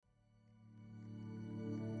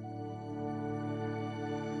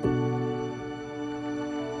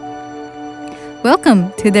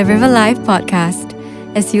Welcome to the River Life podcast.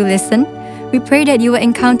 As you listen, we pray that you will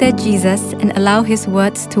encounter Jesus and allow His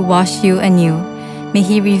words to wash you anew. May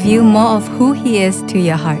He reveal more of who He is to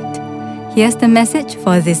your heart. Here's the message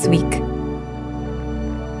for this week.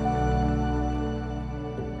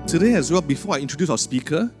 Today as well, before I introduce our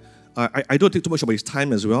speaker, I don't take too much of his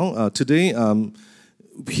time as well. Today,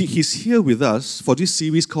 he's here with us for this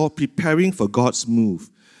series called Preparing for God's Move.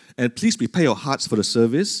 And please prepare your hearts for the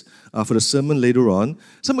service, for the sermon later on.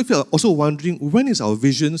 Some of you are also wondering, when is our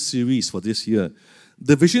Vision series for this year?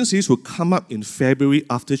 The Vision series will come up in February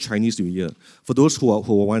after Chinese New Year, for those who are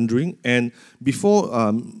wondering. And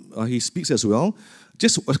before he speaks as well,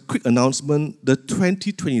 just a quick announcement, the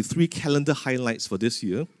 2023 calendar highlights for this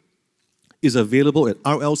year is available at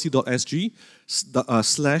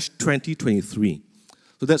rlc.sg/2023.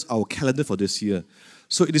 So that's our calendar for this year.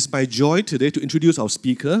 So it is my joy today to introduce our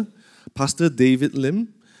speaker, Pastor David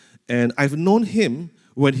Lim. And I've known him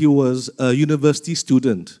when he was a university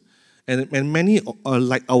student. And many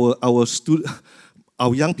like our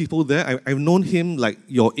young people there, I've known him like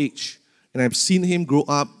your age. And I've seen him grow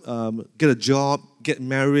up, get a job, get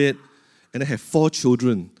married, and have 4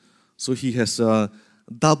 children. So he has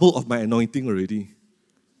double of my anointing already.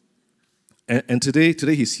 And today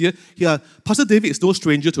he's here. Pastor David is no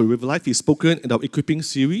stranger to River Life. He's spoken in our equipping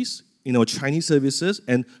series, in our Chinese services,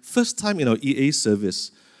 and first time in our EA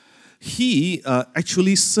service. He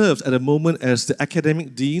actually serves at the moment as the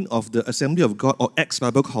academic dean of the Assembly of God, or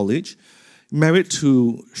ex-Bible College, married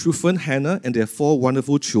to Shufen Hannah, and their 4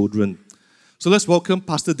 wonderful children. So let's welcome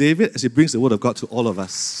Pastor David as he brings the Word of God to all of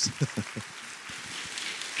us.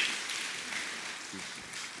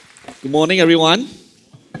 Good morning, everyone.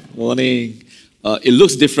 Morning. It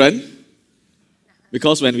looks different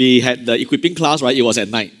because when we had the equipping class, right, it was at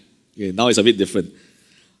night. Okay, now it's a bit different.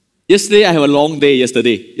 Yesterday, I had a long day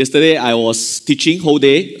Yesterday, I was teaching whole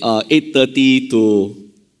day, 8:30 to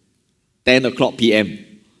 10 o'clock p.m.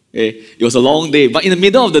 Okay, it was a long day. But in the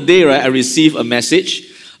middle of the day, right, I received a message.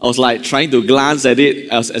 I was like trying to glance at it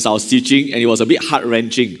as I was teaching, and it was a bit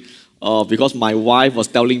heart-wrenching because my wife was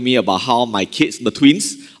telling me about how my kids, the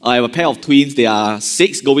twins, I have a pair of twins, they are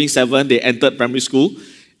 6 going 7, they entered primary school,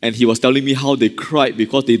 and he was telling me how they cried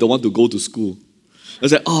because they don't want to go to school. I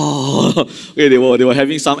said, okay, they were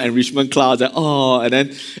having some enrichment class, and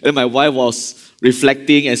then my wife was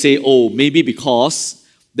reflecting and saying, maybe because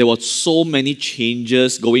there were so many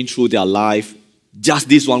changes going through their life just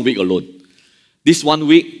this 1 week alone. This 1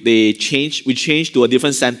 week, we changed to a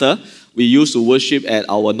different center. We used to worship at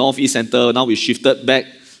our Northeast Center. Now we shifted back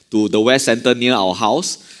to the West Center near our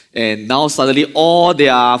house. And now suddenly all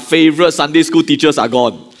their favorite Sunday school teachers are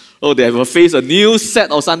gone. They have faced a new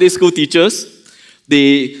set of Sunday school teachers.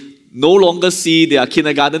 They no longer see their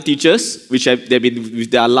kindergarten teachers, they've been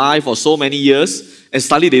with their life for so many years. And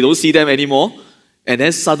suddenly they don't see them anymore. And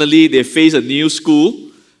then suddenly they face a new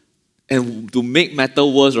school. And to make matter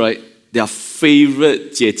worse, right, their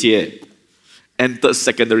favorite 姐姐 entered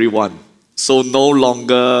secondary 1. So no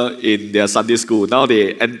longer in their Sunday school. Now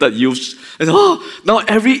they entered youth. And now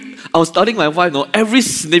I was telling my wife, every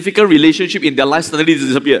significant relationship in their life suddenly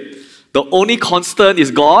disappeared. The only constant is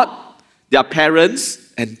God, their parents,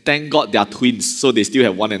 and thank God they are twins, so they still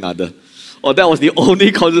have one another. That was the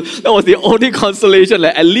only consolation.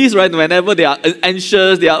 Like, at least, right, whenever they are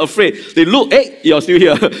anxious, they are afraid, they look, hey, you're still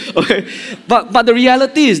here. Okay. But the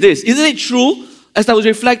reality is this. Isn't it true? As I was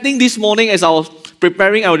reflecting this morning, as I was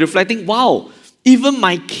preparing, I was reflecting, wow, even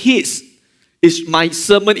my kids is my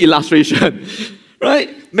sermon illustration. Right?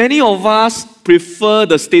 Many of us prefer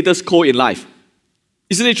the status quo in life.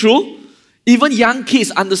 Isn't it true? Even young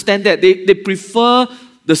kids understand that. They prefer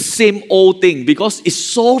the same old thing because it's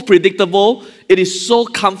so predictable, it is so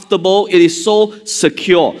comfortable, it is so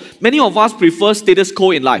secure. Many of us prefer status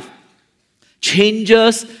quo in life.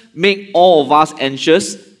 Changes make all of us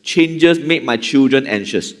anxious. Changes make my children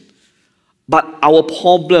anxious. But our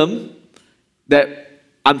problem, that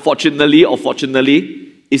unfortunately or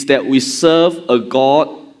fortunately, is that we serve a God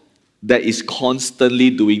that is constantly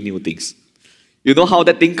doing new things. You know how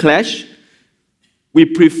that thing clash? We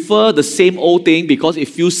prefer the same old thing because it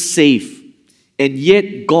feels safe. And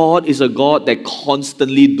yet God is a God that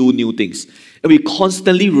constantly do new things. And we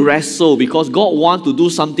constantly wrestle because God wants to do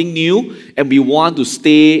something new and we want to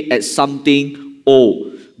stay at something old.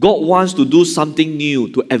 God wants to do something new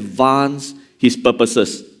to advance His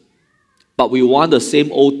purposes. But we want the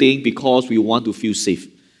same old thing because we want to feel safe.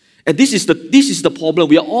 And this is the problem.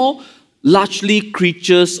 We are all largely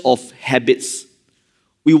creatures of habits.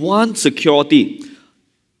 We want security.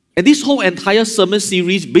 And this whole entire sermon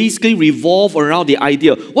series basically revolves around the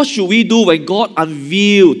idea, what should we do when God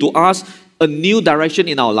unveils to us a new direction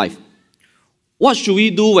in our life? What should we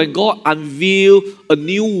do when God unveils a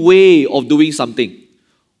new way of doing something?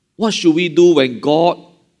 What should we do when God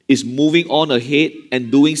is moving on ahead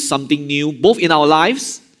and doing something new, both in our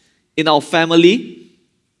lives, in our family,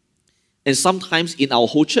 and sometimes in our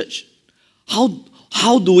whole church?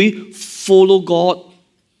 How do we follow God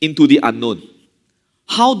into the unknown?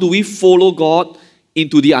 How do we follow God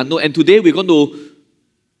into the unknown? And today we're going to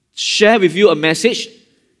share with you a message.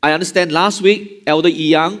 I understand last week, Elder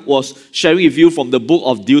Yang was sharing with you from the book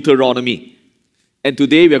of Deuteronomy. And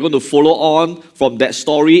today we are going to follow on from that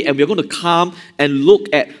story, and we're going to come and look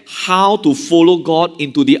at how to follow God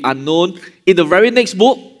into the unknown in the very next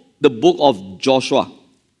book, the book of Joshua.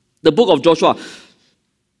 The book of Joshua.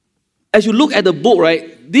 As you look at the book,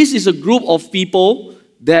 right, this is a group of people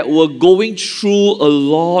that were going through a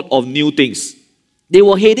lot of new things. They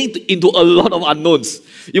were heading into a lot of unknowns.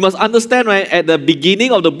 You must understand, right, at the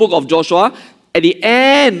beginning of the book of Joshua, at the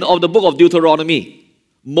end of the book of Deuteronomy,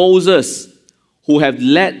 Moses, who have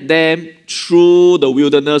led them through the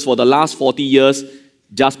wilderness for the last 40 years,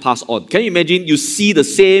 just passed on. Can you imagine you see the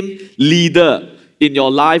same leader in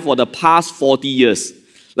your life for the past 40 years?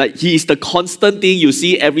 Like, he is the constant thing you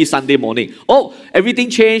see every Sunday morning. Oh, everything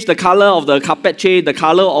changed, the color of the carpet changed, the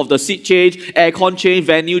color of the seat changed, aircon changed,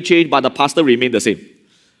 venue changed, but the pastor remained the same.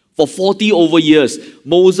 For 40 over years,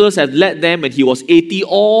 Moses had led them when he was 80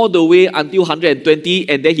 all the way until 120,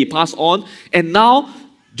 and then he passed on. And now,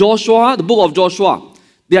 Joshua, the book of Joshua,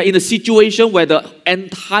 they are in a situation where the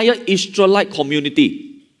entire Israelite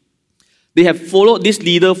community, they have followed this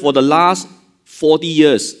leader for the last 40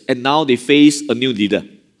 years, and now they face a new leader.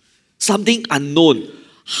 Something unknown.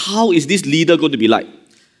 How is this leader going to be like?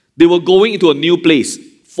 They were going into a new place.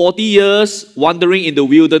 40 years wandering in the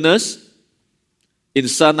wilderness in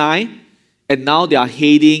Sinai, and now they are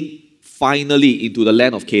heading finally into the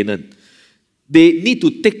land of Canaan. They need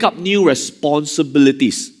to take up new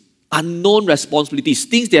responsibilities, unknown responsibilities,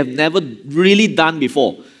 things they have never really done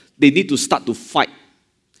before. They need to start to fight.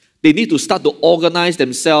 They need to start to organize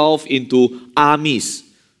themselves into armies,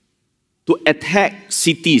 to attack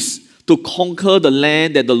cities, to conquer the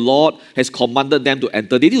land that the Lord has commanded them to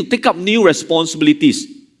enter. They need to take up new responsibilities.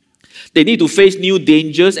 They need to face new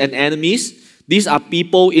dangers and enemies. These are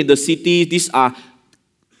people in the city. These are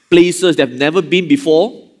places they've never been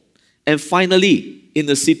before. And finally, in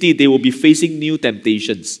the city, they will be facing new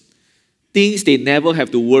temptations. Things they never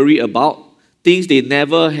have to worry about. Things they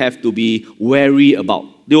never have to be wary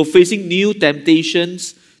about. They were facing new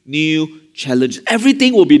temptations, new challenges.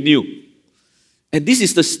 Everything will be new. And this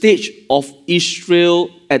is the stage of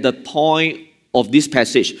Israel at the point of this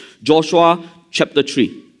passage. Joshua chapter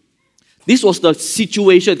 3. This was the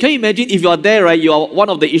situation. Can you imagine if you are there, right? You are one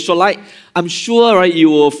of the Israelites. I'm sure, right, you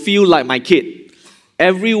will feel like my kid.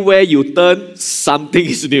 Everywhere you turn, something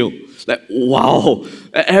is new. Like, wow.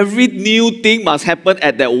 Every new thing must happen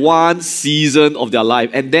at that one season of their life.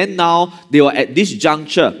 And then now, they were at this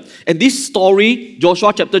juncture. And this story,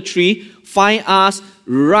 Joshua chapter 3, finds us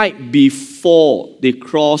right before they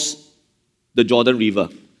cross the Jordan River.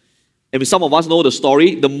 And some of us know the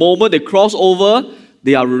story. The moment they cross over,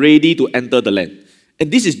 they are ready to enter the land.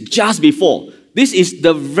 And this is just before. This is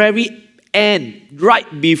the very end,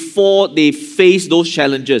 right before they face those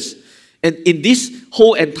challenges. And in this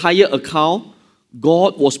whole entire account,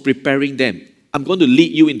 God was preparing them. I'm going to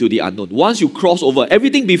lead you into the unknown. Once you cross over,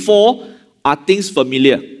 everything before are things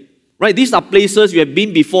familiar. Right? These are places you have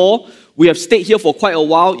been before. We have stayed here for quite a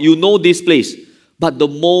while. You know this place. But the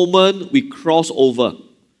moment we cross over,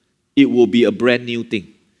 it will be a brand new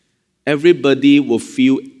thing. Everybody will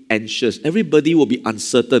feel anxious. Everybody will be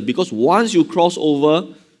uncertain. Because once you cross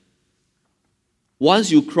over,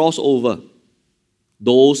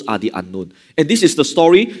 those are the unknown. And this is the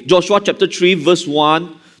story, Joshua chapter 3, verse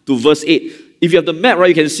 1 to verse 8. If you have the map, right,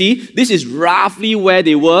 you can see, this is roughly where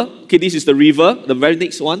they were. Okay, this is the river, the very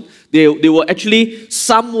next one. They were actually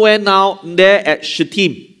somewhere now there at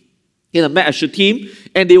Shittim. In the map at Shittim.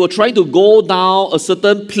 And they were trying to go down a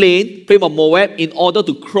certain plain of Moab, in order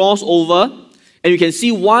to cross over. And you can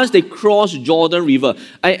see once they cross Jordan River.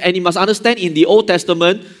 And you must understand, in the Old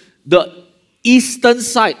Testament, the eastern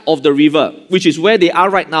side of the river, which is where they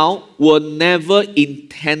are right now, were never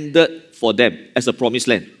intended for them as a promised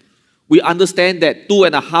land. We understand that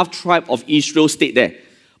 2.5 tribes of Israel stayed there,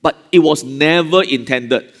 but it was never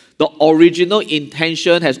intended. The original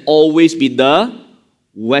intention has always been the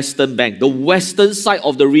western bank. The western side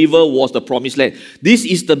of the river was the promised land. This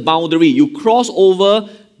is the boundary. You cross over,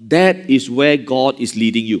 that is where God is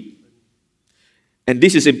leading you. And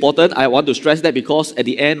this is important. I want to stress that because at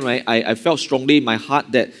the end, right, I felt strongly in my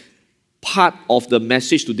heart that part of the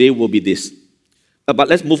message today will be this. But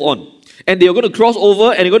let's move on. And they are going to cross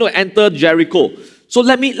over and they're going to enter Jericho. So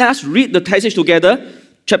let us read the passage together.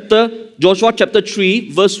 Joshua chapter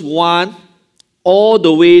 3, verse 1, all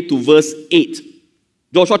the way to verse 8.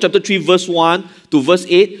 Joshua chapter 3, verse 1 to verse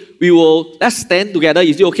 8. Let's stand together.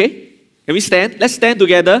 Is it okay? Can we stand? Let's stand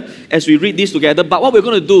together as we read this together. But what we're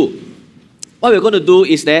going to do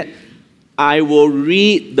is that I will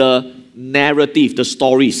read the narrative, the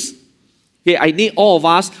stories. Okay, I need all of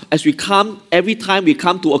us, every time we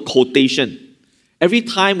come to a quotation, every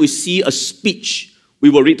time we see a speech, we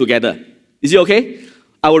will read together. Is it okay?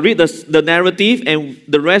 I will read the narrative and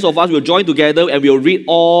the rest of us will join together and we will read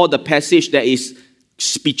all the passage that is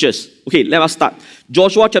speeches. Okay, let us start.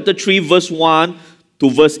 Joshua chapter 3, verse 1 to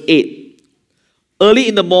verse 8. Early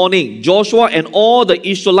in the morning, Joshua and all the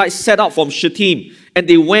Israelites set out from Shittim, and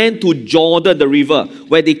they went to Jordan, the river,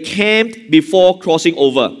 where they camped before crossing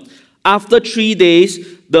over. After 3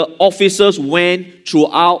 days, the officers went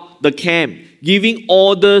throughout the camp, giving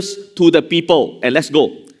orders to the people. And let's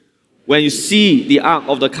go. When you see the ark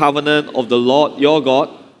of the covenant of the Lord your God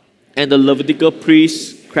and the Levitical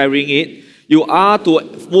priests carrying it, you are to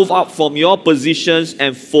move up from your positions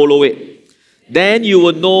and follow it. Then you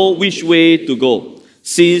will know which way to go,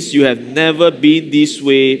 since you have never been this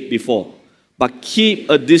way before. But keep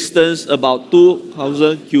a distance about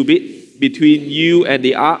 2,000 cubits between you and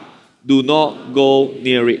the ark. Do not go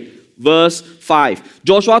near it. Verse 5.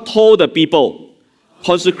 Joshua told the people,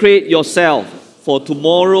 consecrate yourself, for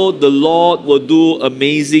tomorrow the Lord will do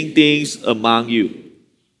amazing things among you.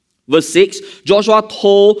 Verse 6. Joshua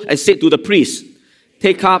told and said to the priests,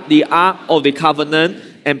 take up the ark of the covenant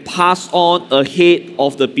and pass on ahead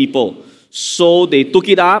of the people. So they took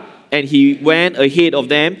it up and he went ahead of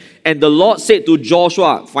them. And the Lord said to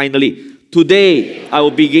Joshua, finally, today I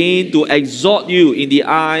will begin to exalt you in the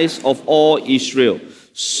eyes of all Israel,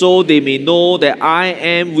 so they may know that I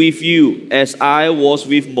am with you as I was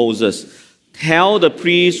with Moses. Tell the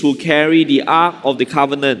priests who carry the ark of the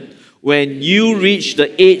covenant, when you reach the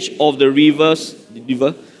edge of the river,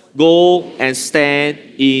 go and stand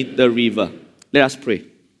in the river. Let us pray.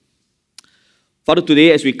 Father,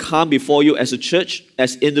 today as we come before you as a church,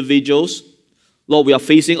 as individuals, Lord, we are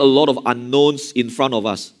facing a lot of unknowns in front of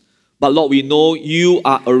us. But Lord, we know you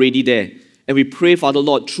are already there. And we pray, Father,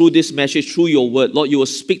 Lord, through this message, through your word, Lord, you will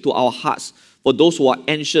speak to our hearts. For those who are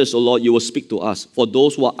anxious, oh Lord, you will speak to us. For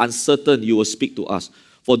those who are uncertain, you will speak to us.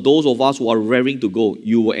 For those of us who are raring to go,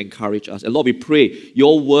 you will encourage us. And Lord, we pray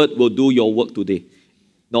your word will do your work today.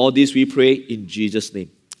 And all this we pray in Jesus'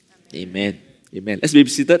 name. Amen. Amen. Let's be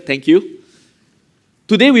seated. Thank you.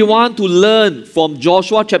 Today we want to learn from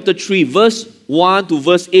Joshua chapter 3, verse 1 to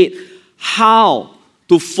verse 8, how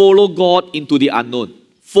to follow God into the unknown.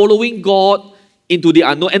 Following God into the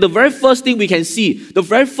unknown. And the very first thing we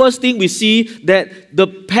see that the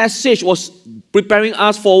passage was preparing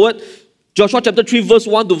us forward, Joshua chapter 3, verse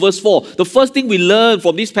 1 to verse 4. The first thing we learn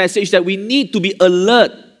from this passage is that we need to be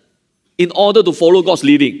alert in order to follow God's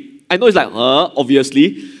leading. I know it's like,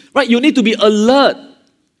 obviously. Right? You need to be alert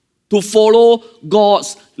to follow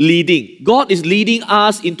God's leading. God is leading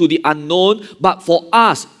us into the unknown, but for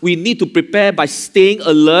us, we need to prepare by staying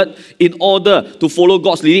alert in order to follow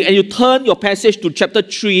God's leading. And you turn your passage to chapter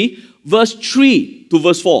 3, verse 3 to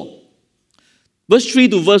verse 4. Verse 3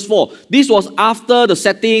 to verse 4. This was after the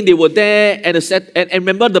setting, they were there, and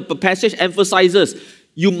remember the passage emphasizes,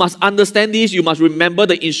 you must understand this, you must remember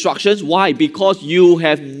the instructions. Why? Because you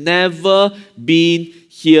have never been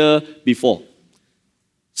here before.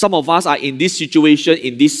 Some of us are in this situation,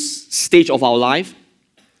 in this stage of our life.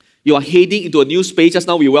 You are heading into a new space. Just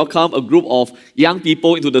now we welcome a group of young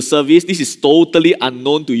people into the service. This is totally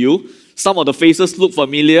unknown to you. Some of the faces look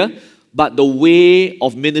familiar, but the way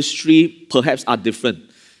of ministry perhaps are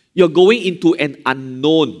different. You're going into an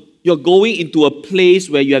unknown. You're going into a place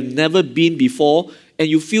where you have never been before and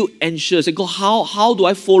you feel anxious. And go, how do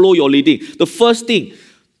I follow your leading? The first thing,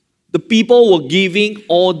 the people were giving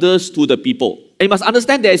orders to the people. And you must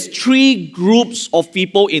understand there's 3 groups of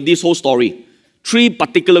people in this whole story. 3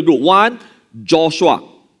 particular groups. One, Joshua.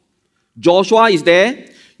 Joshua is there.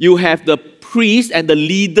 You have the priests and the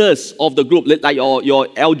leaders of the group, like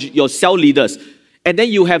your cell leaders. And then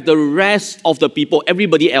you have the rest of the people,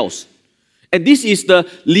 everybody else. And this is the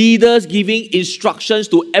leaders giving instructions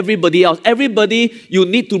to everybody else. Everybody, you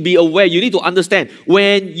need to be aware, you need to understand.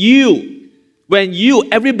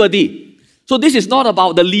 Everybody. So this is not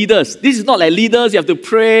about the leaders. This is not like leaders, you have to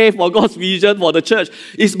pray for God's vision for the church.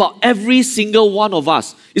 It's about every single one of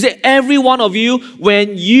us. You say, every one of you,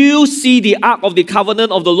 when you see the ark of the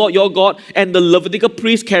covenant of the Lord your God and the Levitical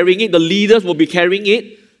priest carrying it, the leaders will be carrying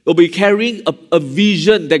it. You'll be carrying a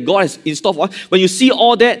vision that God has in store for us. When you see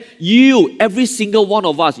all that, you, every single one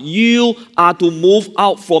of us, you are to move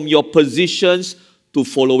out from your positions to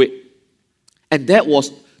follow it. And that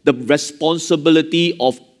was the responsibility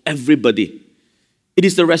of everybody. It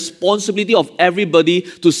is the responsibility of everybody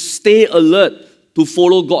to stay alert, to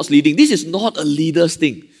follow God's leading. This is not a leader's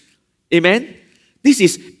thing. Amen? This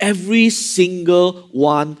is every single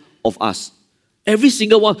one of us. Every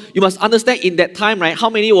single one. You must understand in that time, right? How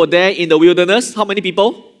many were there in the wilderness? How many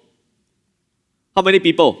people? How many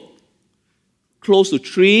people? Close to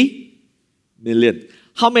 3 million.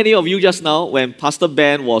 How many of you just now, when Pastor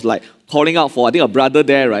Ben was like calling out for, I think, a brother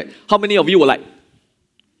there, right? How many of you were like,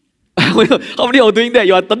 how many are doing that?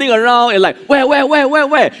 You are turning around and like,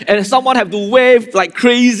 where? And someone have to wave like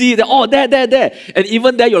crazy. Oh, there. And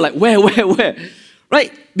even there, you're like, where?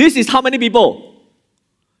 Right? This is how many people?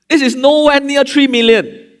 This is nowhere near 3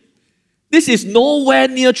 million. This is nowhere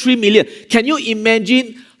near 3 million. Can you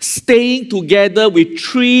imagine staying together with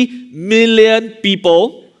 3 million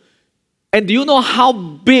people? And do you know how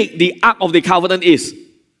big the Ark of the Covenant is?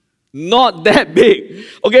 Not that big.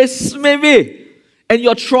 Okay, maybe. And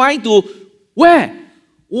you're trying to, where?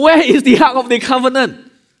 Where is the Ark of the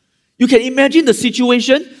Covenant? You can imagine the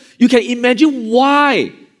situation. You can imagine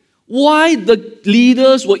why the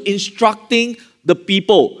leaders were instructing the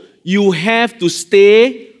people. You have to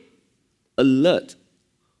stay alert.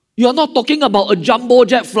 You are not talking about a jumbo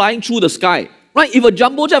jet flying through the sky. Right? If a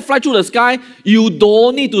jumbo jet flies through the sky, you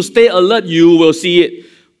don't need to stay alert. You will see it.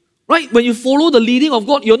 Right? When you follow the leading of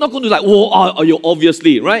God, you're not going to like, whoa, are you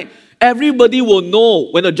obviously, right? Everybody will know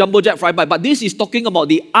when a jumbo jet flies by. But this is talking about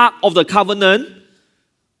the Ark of the Covenant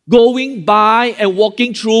going by and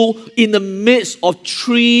walking through in the midst of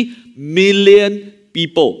 3 million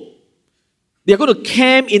people. They are going to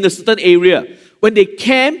camp in a certain area. When they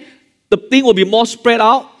camp, the thing will be more spread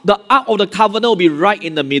out. The Ark of the Covenant will be right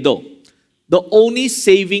in the middle. The only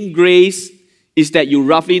saving grace is that you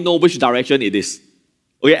roughly know which direction it is.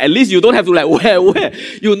 Okay, at least you don't have to like, where?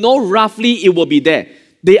 You know roughly it will be there.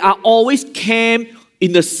 They are always camped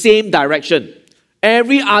in the same direction.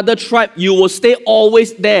 Every other tribe, you will stay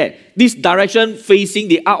always there. This direction facing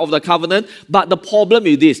the Ark of the Covenant. But the problem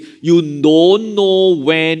is this, you don't know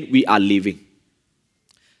when we are leaving.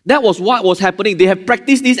 That was what was happening. They have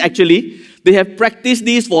practiced this actually. They have practiced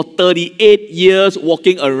this for 38 years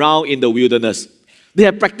walking around in the wilderness. They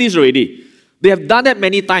have practiced already. They have done that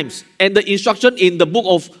many times. And the instruction in the book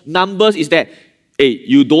of Numbers is that, hey,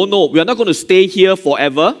 you don't know. We are not going to stay here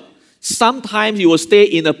forever. Sometimes you will stay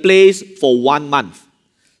in a place for 1 month.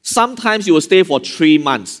 Sometimes you will stay for 3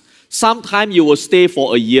 months. Sometimes you will stay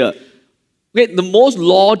for a year. Okay, the most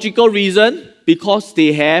logical reason, because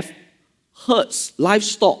they have herds,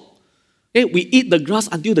 livestock. Okay, we eat the grass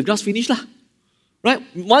until the grass finish lah. Right?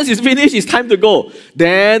 Once it's finished, it's time to go.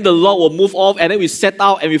 Then the Lord will move off and then we set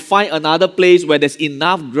out and we find another place where there's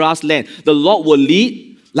enough grassland. The Lord will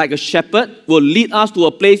lead, like a shepherd, will lead us to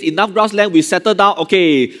a place, enough grassland, we settle down,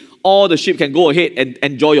 okay, all the sheep can go ahead and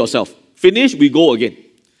enjoy yourself. Finish, we go again.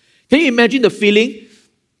 Can you imagine the feeling?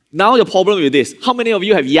 Now the problem with this, how many of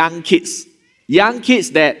you have young kids? Young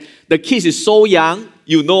kids that the kids is so young,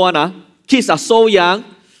 you know, kids are so young,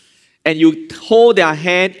 and you hold their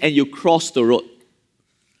hand and you cross the road.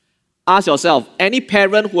 Ask yourself, any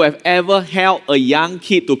parent who have ever held a young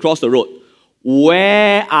kid to cross the road,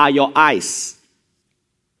 where are your eyes?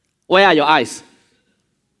 Where are your eyes?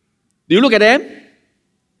 Do you look at them?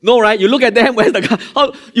 No, right? You look at them, where's the car?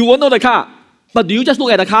 Oh, you won't know the car. But do you just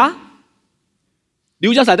look at the car? Do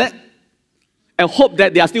you just like that? And hope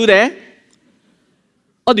that they are still there?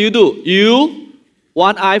 What do? You,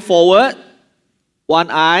 one eye forward, one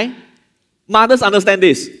eye. Mothers understand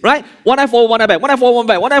this, right? One eye forward, one eye back. One eye forward, one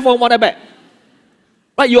back. One eye forward, one eye back.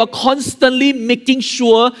 Right? You are constantly making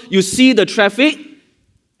sure you see the traffic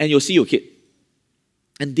and you see your kid.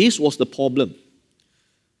 And this was the problem.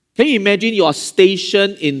 Can you imagine you are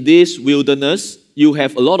stationed in this wilderness? You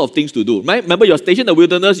have a lot of things to do. Right? Remember, you're stationed in the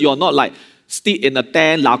wilderness. You're not like sit in a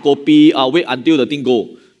tent, la kopi, wait until the thing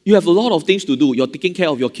go. You have a lot of things to do. You're taking care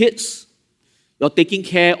of your kids. You're taking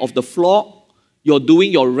care of the flock. You're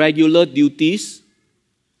doing your regular duties.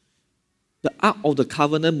 The Ark of the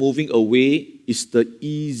Covenant moving away is the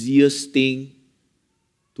easiest thing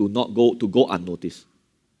to go unnoticed.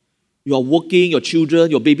 You are working, your children,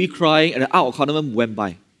 your baby crying, and the Ark of the Covenant went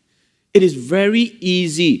by. It is very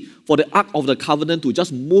easy for the Ark of the Covenant to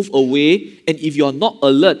just move away. And if you are not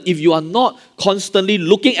alert, if you are not constantly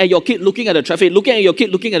looking at your kid, looking at the traffic, looking at your kid,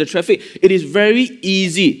 looking at the traffic, it is very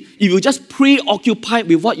easy. If you just preoccupied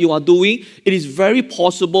with what you are doing, it is very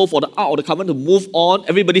possible for the Ark of the Covenant to move on.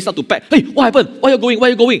 Everybody start to pack. Hey, what happened? Where are you going? Where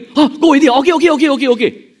are you going? Go already.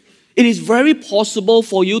 Okay. It is very possible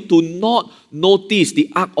for you to not notice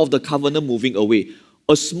the Ark of the Covenant moving away.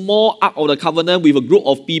 A small Ark of the Covenant with a group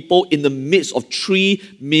of people in the midst of 3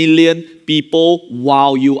 million people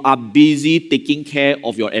while you are busy taking care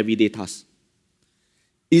of your everyday tasks.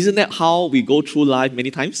 Isn't that how we go through life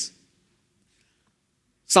many times?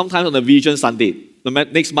 Sometimes on the Vision Sunday,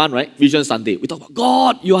 next month, right? Vision Sunday, we talk about,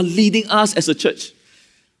 God, you are leading us as a church.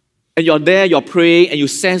 And you're there, you're praying, and you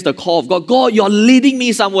sense the call of God. God, you're leading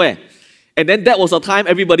me somewhere. And then that was the time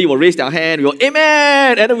everybody will raise their hand. We will,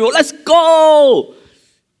 amen. And then we will, let's go.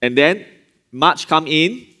 And then March come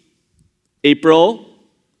in, April,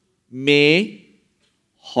 May,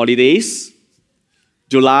 holidays,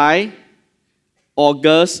 July,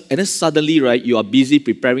 August, and then suddenly, right, you are busy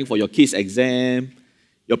preparing for your kids' exam.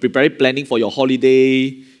 You're planning for your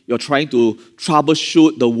holiday. You're trying to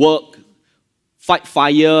troubleshoot the work, fight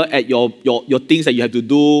fire at your things that you have to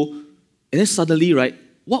do. And then suddenly, right,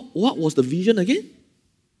 what was the vision again?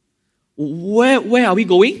 Where are we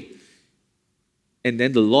going? And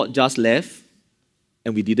then the Lord just left,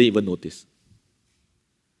 and we didn't even notice.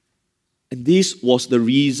 And this was the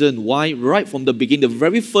reason why, right from the beginning, the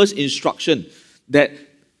very first instruction that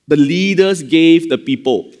the leaders gave the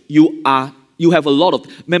people, you have a lot of...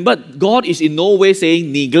 Remember, God is in no way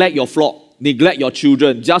saying, neglect your flock, neglect your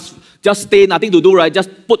children, just stay, nothing to do, right?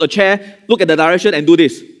 Just put a chair, look at the direction, and do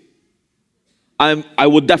this. I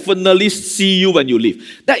will definitely see you when you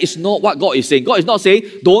leave. That is not what God is saying. God is not saying,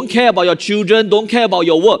 don't care about your children, don't care about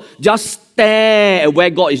your work. Just stare at where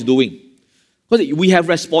God is doing. Because we have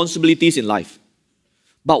responsibilities in life.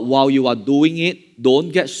 But while you are doing it, don't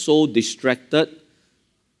get so distracted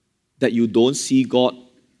that you don't see God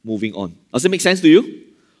moving on. Does it make sense to you?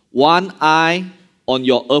 One eye on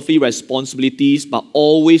your earthly responsibilities, but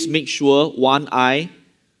always make sure one eye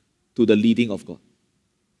to the leading of God.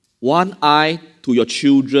 One eye to your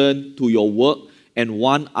children, to your work, and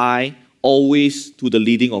one eye always to the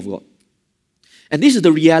leading of God. And this is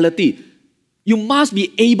the reality. You must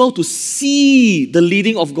be able to see the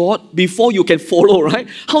leading of God before you can follow, right?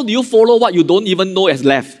 How do you follow what you don't even know is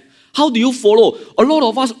left? How do you follow? A lot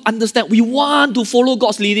of us understand we want to follow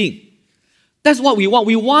God's leading. That's what we want.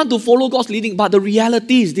 We want to follow God's leading, but the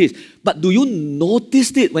reality is this. But do you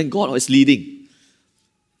notice it when God is leading?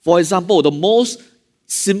 For example, the most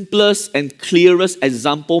simplest and clearest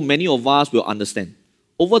example many of us will understand.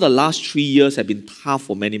 Over the last 3 years have been tough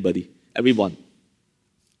for everyone.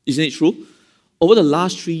 Isn't it true? Over the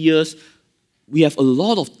last 3 years, we have a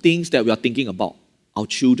lot of things that we are thinking about. Our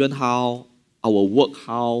children, how? Our work,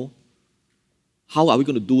 how? How are we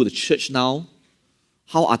going to do the church now?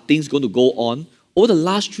 How are things going to go on? Over the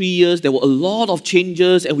last 3 years, there were a lot of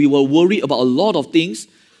changes and we were worried about a lot of things.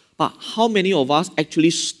 But how many of us actually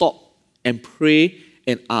stop and pray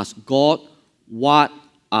and ask, God, what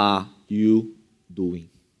are you doing?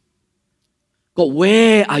 God,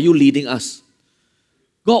 where are you leading us?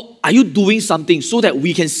 God, are you doing something so that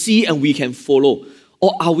we can see and we can follow?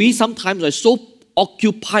 Or are we sometimes so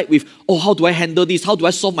occupied with, how do I handle this? How do I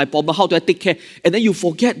solve my problem? How do I take care? And then you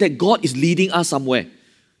forget that God is leading us somewhere.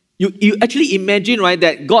 You actually imagine, right,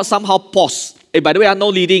 that God somehow paused. Hey, by the way, I'm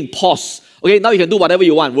not leading, pause. Okay, now you can do whatever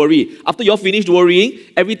you want, worry. After you're finished worrying,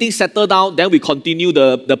 everything settled down, then we continue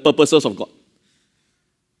the purposes of God.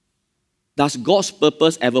 Does God's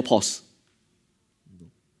purpose ever pause?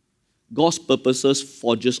 God's purposes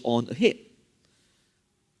forges on ahead.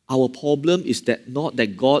 Our problem is that not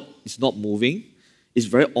that God is not moving, it's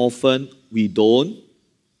very often we don't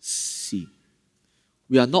see.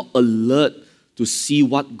 We are not alert to see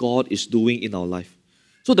what God is doing in our life.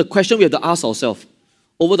 So the question we have to ask ourselves,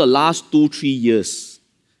 over the last 2-3 years,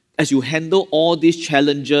 as you handle all these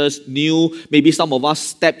challenges, maybe some of us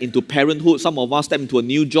step into parenthood, some of us step into a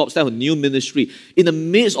new job, step into a new ministry. In the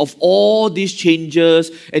midst of all these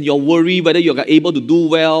changes and your worry whether you're able to do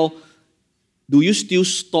well, do you still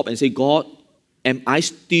stop and say, God, am I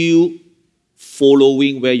still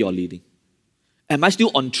following where you're leading? Am I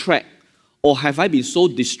still on track? Or have I been so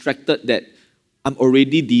distracted that I'm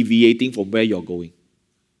already deviating from where you're going?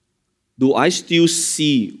 Do I still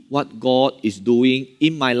see what God is doing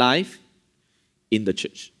in my life, in the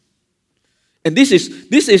church? And this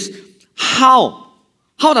is how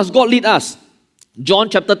does God lead us? John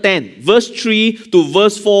chapter 10, verse 3 to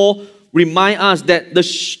verse 4, remind us that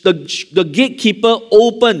the gatekeeper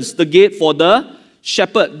opens the gate for the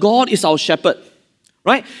shepherd. God is our shepherd,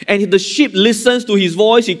 right? And the sheep listens to his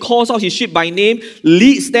voice. He calls out his sheep by name,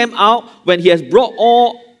 leads them out. When he has brought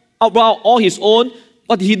all his own,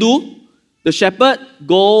 what did he do? The shepherd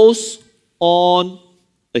goes on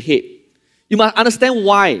ahead. You must understand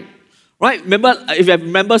why, right? Remember, if you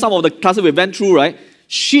remember some of the classes we went through, right?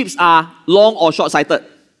 Sheep are long or short-sighted?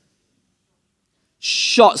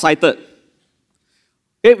 Short-sighted.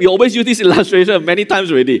 Okay, we always use this illustration many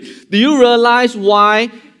times already. Do you realize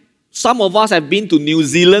why some of us have been to New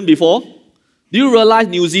Zealand before? Do you realize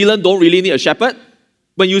New Zealand don't really need a shepherd?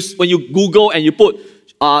 When you Google and you put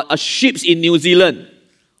a sheep in New Zealand,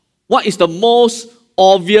 what is the most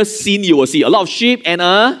obvious scene you will see? A lot of sheep and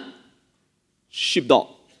a sheepdog.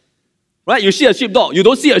 Right? You see a sheepdog. You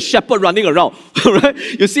don't see a shepherd running around. Right?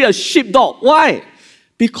 You see a sheepdog. Why?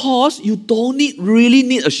 Because you don't really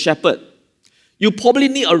need a shepherd. You probably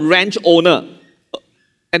need a ranch owner.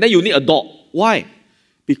 And then you need a dog. Why?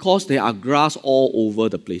 Because there are grass all over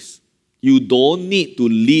the place. You don't need to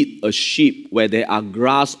lead a sheep where there are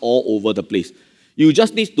grass all over the place. You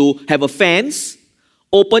just need to have a fence,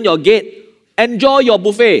 open your gate, enjoy your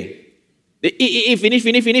buffet. They eat,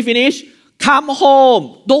 finish. Come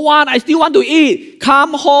home. Don't want, I still want to eat.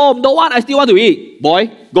 Come home. Don't want, I still want to eat.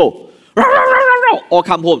 Boy, go. Or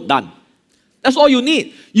come home, done. That's all you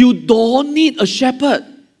need. You don't need a shepherd.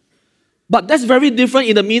 But that's very different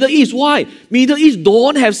in the Middle East. Why? Middle East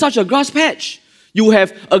don't have such a grass patch. You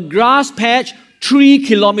have a grass patch 3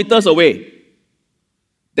 kilometers away.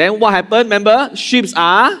 Then what happened? Remember, sheep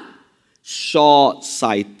are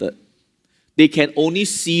short-sighted. They can only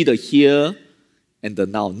see the here and the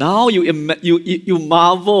now. Now you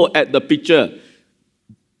marvel at the picture.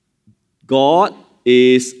 God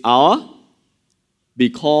is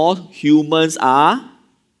because humans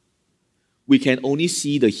we can only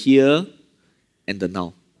see the here and the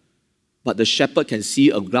now. But the shepherd can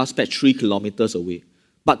see a grass patch 3 kilometers away.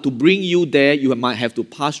 But to bring you there, you might have to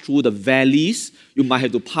pass through the valleys. You might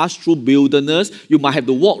have to pass through wilderness. You might have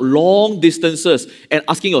to walk long distances and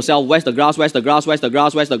asking yourself, where's the grass? Where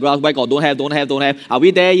God don't have. Are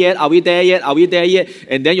we there yet?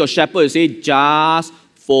 And then your shepherd will say, just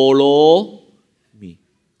follow me.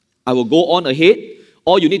 I will go on ahead.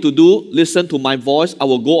 All you need to do, listen to my voice. I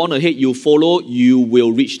will go on ahead. You follow, you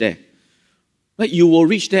will reach there. Right? You will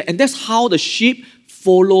reach there. And that's how the sheep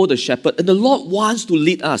follow the shepherd. And the Lord wants to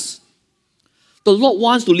lead us. The Lord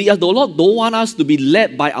wants to lead us. The Lord don't want us to be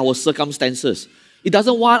led by our circumstances. He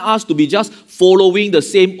doesn't want us to be just following the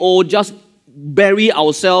same old, just bury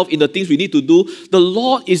ourselves in the things we need to do. The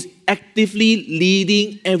Lord is actively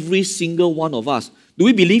leading every single one of us. Do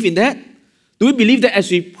we believe in that? Do we believe that as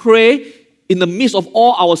we pray in the midst of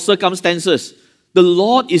all our circumstances, the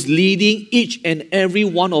Lord is leading each and every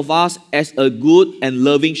one of us as a good and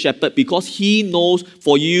loving shepherd because He knows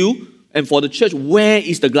for you and for the church where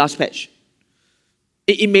is the grass patch.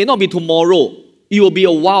 It may not be tomorrow. It will be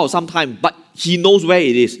a while sometime, but He knows where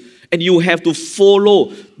it is. And you have to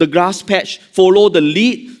follow the grass patch, follow the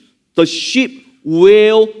lead. The sheep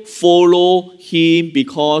will follow Him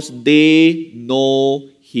because they know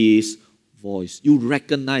His voice. You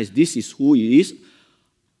recognize this is who He is.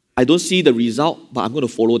 I don't see the result, but I'm going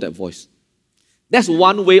to follow that voice. That's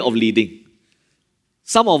one way of leading.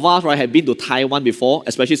 Some of us have been to Taiwan before,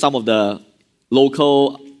 especially some of the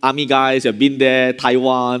local army guys have been there,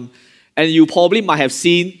 Taiwan, and you probably might have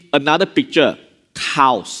seen another picture,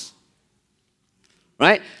 cows.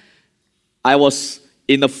 Right? I was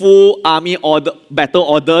in the full army battle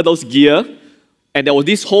order, those gear, and there was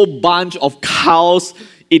this whole bunch of cows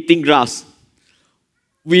eating grass.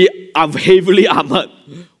 We are heavily armored.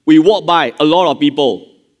 We walk by a lot of people,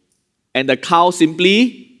 and the cows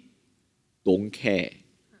simply don't care.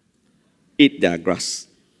 Eat their grass.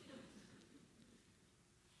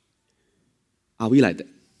 Are we like that?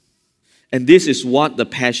 And this is what the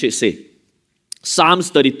passage says. Psalms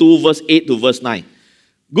 32 verse 8 to verse 9.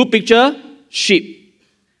 Good picture, sheep.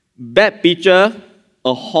 Bad picture,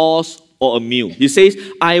 a horse or a mule. He says,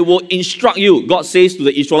 I will instruct you. God says to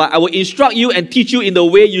the Israelites, I will instruct you and teach you in the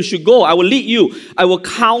way you should go. I will lead you. I will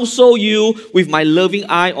counsel you with my loving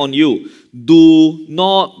eye on you. Do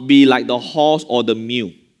not be like the horse or the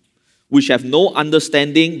mule, which have no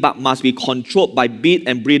understanding but must be controlled by bit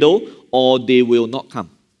and bridle, or they will not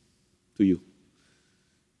come to you.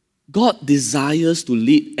 God desires to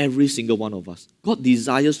lead every single one of us. God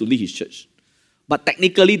desires to lead His church. But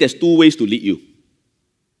technically, there's 2 ways to lead you.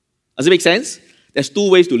 Does it make sense? There's 2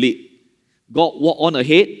 ways to lead. God, walk on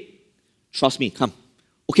ahead. Trust me, come.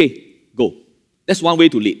 Okay, go. That's one way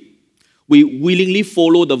to lead. we willingly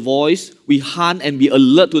follow the voice, we hunt and be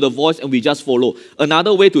alert to the voice, and we just follow.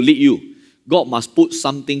 Another way to lead you, God must put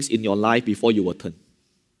some things in your life before you will turn.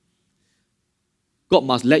 God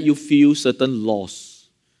must let you feel certain loss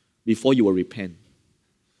before you will repent.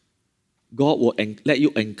 God will let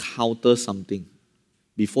you encounter something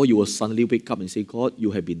before you will suddenly wake up and say, God,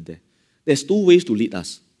 you have been there. There's two ways to lead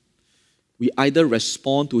us. We either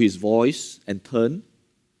respond to His voice and turn,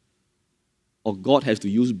 or God has to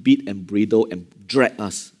use bit and bridle and drag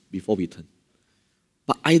us before we turn.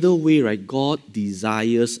 But either way, right, God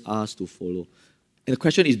desires us to follow. And the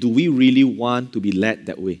question is, do we really want to be led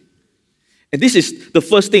that way? And this is the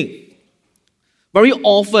first thing. Very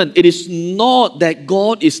often, it is not that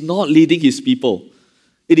God is not leading His people.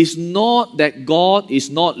 It is not that God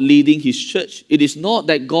is not leading His church. It is not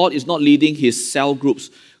that God is not leading His cell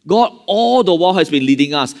groups. God all the while has been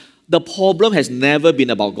leading us. The problem has never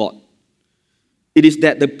been about God. It is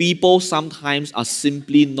that the people sometimes are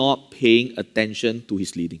simply not paying attention to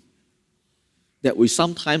His leading. That we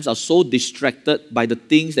sometimes are so distracted by the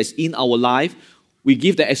things that's in our life, we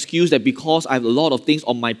give the excuse that because I have a lot of things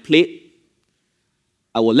on my plate,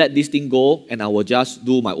 I will let this thing go and I will just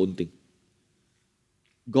do my own thing.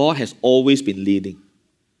 God has always been leading.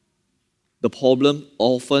 The problem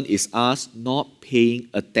often is us not paying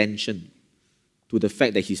attention to the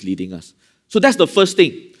fact that He's leading us. So that's the first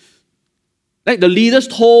thing. Like the leaders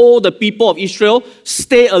told the people of Israel,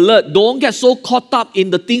 stay alert. Don't get so caught up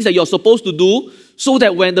in the things that you're supposed to do, so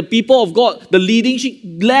that when the people of God, the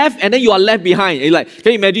leading left, and then you are left behind. And you're like,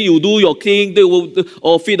 can you imagine you do your thing,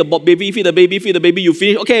 or feed the baby, you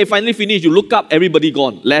finish. Okay, finally finished. You look up, everybody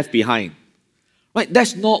gone, left behind. Right?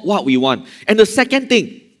 That's not what we want. And the second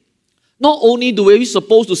thing, not only do we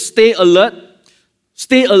supposed to stay alert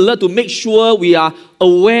to make sure we are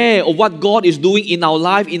aware of what God is doing in our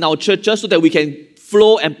life, in our churches, so that we can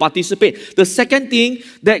flow and participate. The second thing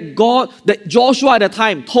that Joshua at the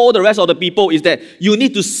time told the rest of the people is that you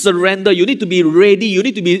need to surrender, you need to be ready, you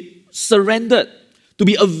need to be surrendered, to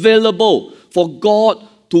be available for God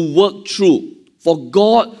to work through, for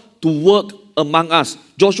God to work among us.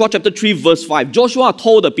 Joshua chapter 3 verse 5. Joshua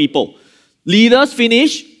told the people, leaders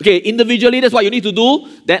finish. Okay, individually, that's what you need to do.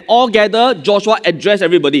 Then all gather, Joshua addressed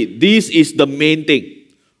everybody. This is the main thing,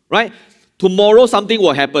 right? Tomorrow something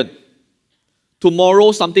will happen.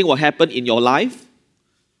 Tomorrow something will happen in your life.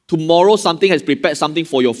 Tomorrow something has prepared something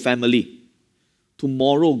for your family.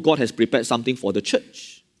 Tomorrow God has prepared something for the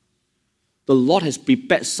church. The Lord has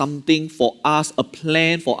prepared something for us, a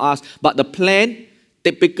plan for us. But the plan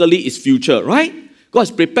typically is future, right? God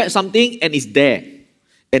has prepared something and it's there.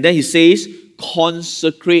 And then He says,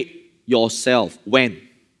 consecrate yourself. When?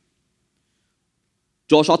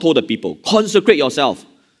 Joshua told the people, consecrate yourself.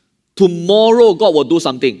 Tomorrow God will do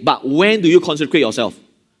something. But when do you consecrate yourself?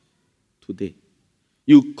 Today.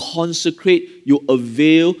 You consecrate, you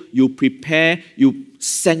avail, you prepare, you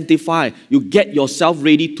sanctify. You get yourself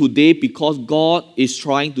ready today because God is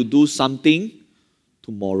trying to do something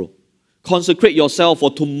tomorrow. Consecrate yourself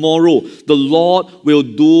for tomorrow. The Lord will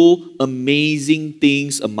do amazing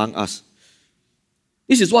things among us.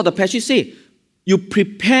 This is what the passage says. You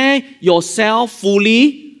prepare yourself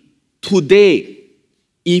fully today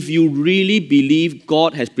if you really believe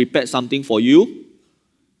God has prepared something for you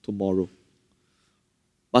tomorrow.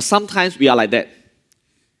 But sometimes we are like that.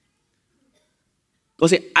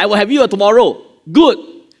 God say, I will have you tomorrow. Good.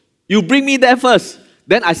 You bring me there first.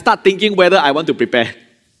 Then I start thinking whether I want to prepare.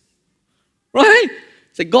 Right?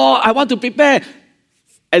 Say, God, I want to prepare.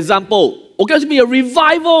 Example, okay, there's going to be a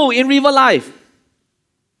revival in River Life.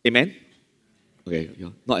 Amen? Okay,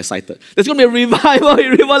 you're not excited. There's going to be a revival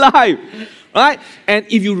in River Life. Right? And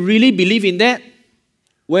if you really believe in that,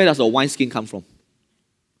 where does the wineskin come from?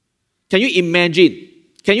 Can you imagine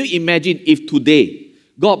if today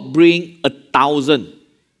God bring 1,000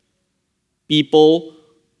 people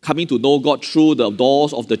coming to know God through the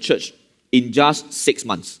doors of the church in just 6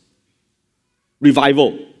 months?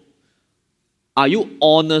 Revival. Are you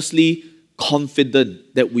honestly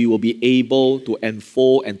confident that we will be able to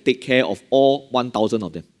enfold and take care of all 1,000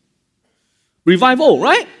 of them? Revival,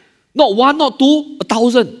 right? Not one, not two,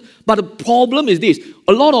 1,000. But the problem is this.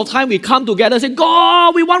 A lot of time we come together and say,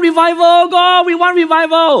 God, we want revival. God, we want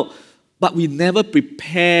revival. But we never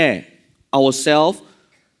prepare ourselves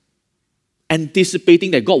anticipating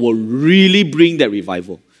that God will really bring that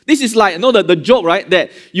revival. This is like, the joke, right? That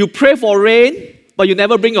you pray for rain, but you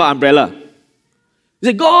never bring your umbrella. You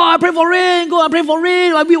say, God, I pray for rain. God, I pray for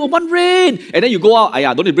rain. We want rain. And then you go out,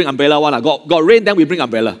 don't need to bring umbrella. God rain, then we bring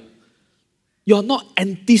umbrella. You're not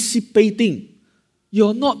anticipating.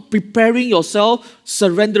 You're not preparing yourself,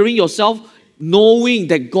 surrendering yourself. knowing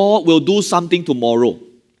that God will do something tomorrow.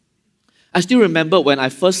 I still remember when I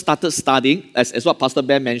first started studying, as what Pastor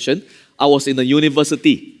Ben mentioned, I was in the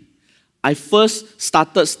university. I first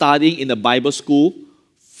started studying in the Bible school,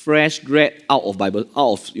 fresh grad out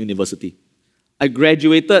of university. I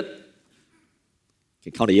graduated,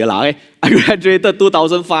 count the year lah, okay? I graduated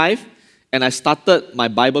 2005 and I started my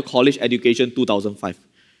Bible college education 2005.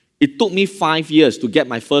 It took me 5 years to get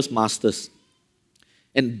my first master's.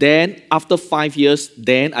 And then after 5 years,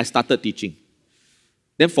 then I started teaching.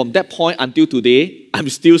 Then from that point until today, I'm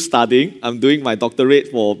still studying. I'm doing my doctorate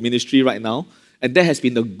for ministry right now. And that has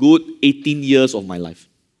been a good 18 years of my life.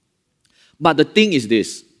 But the thing is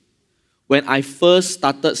this. When I first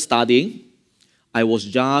started studying, I was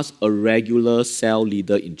just a regular cell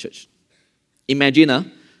leader in church. Imagine,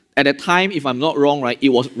 at that time, if I'm not wrong, right, it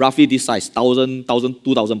was roughly this size, 1,000,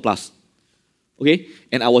 2,000 plus. Okay?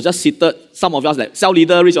 And I was just seated, some of us like, cell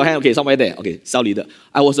leader, raise your hand. Okay, somewhere there. Okay, cell leader.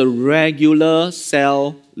 I was a regular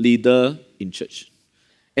cell leader in church.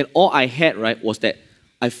 And all I had, right, was that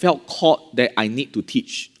I felt called that I need to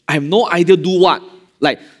teach. I have no idea do what.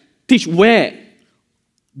 Like, teach where?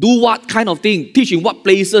 Do what kind of thing? Teach in what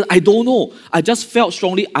places? I don't know. I just felt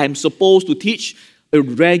strongly I am supposed to teach a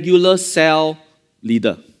regular cell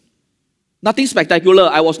leader. Nothing spectacular.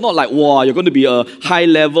 I was not like, wow, you're going to be a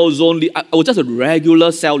high-level zone leader. I was just a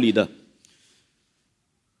regular cell leader.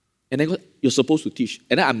 And then you're supposed to teach.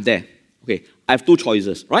 And then I'm there. Okay, I have two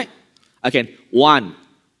choices, right? I can, one,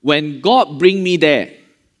 when God bring me there,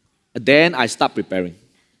 then I start preparing.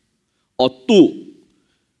 Or two,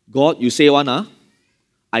 God, you say one,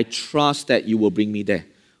 I trust that you will bring me there.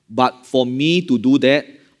 But for me to do that,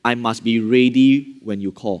 I must be ready when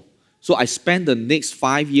you call. So I spent the next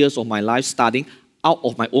 5 years of my life studying out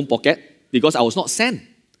of my own pocket because I was not sent.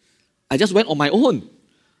 I just went on my own.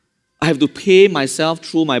 I have to pay myself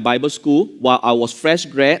through my Bible school while I was fresh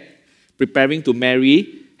grad, preparing to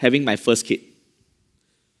marry, having my first kid.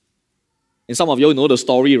 And some of you know the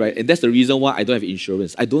story, right? And that's the reason why I don't have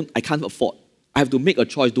insurance. I can't afford. I have to make a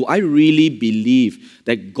choice. Do I really believe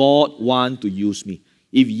that God wants to use me?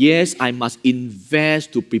 If yes, I must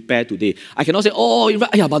invest to prepare today. I cannot say,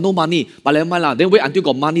 but no money. But never mind, then wait until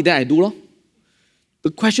got money, then I do.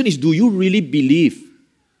 The question is, do you really believe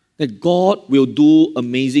that God will do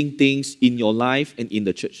amazing things in your life and in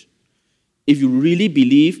the church? If you really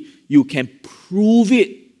believe, you can prove it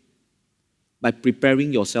by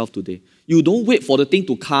preparing yourself today. You don't wait for the thing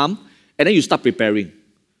to come and then you start preparing.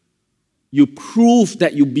 You prove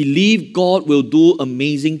that you believe God will do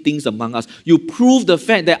amazing things among us. You prove the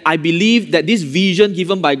fact that I believe that this vision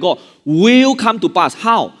given by God will come to pass.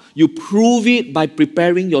 How? You prove it by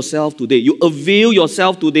preparing yourself today. You avail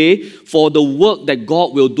yourself today for the work that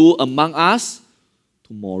God will do among us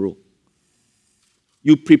tomorrow.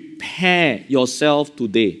 You prepare yourself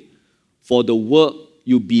today for the work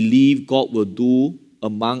you believe God will do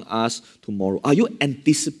among us tomorrow. Are you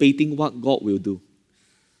anticipating what God will do?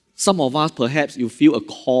 Some of us, perhaps you feel a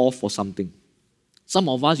call for something. Some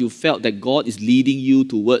of us, you felt that God is leading you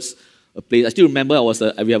towards a place. I still remember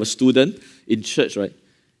we have a student in church, right?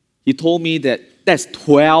 He told me that's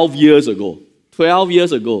 12 years ago. 12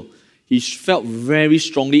 years ago, he felt very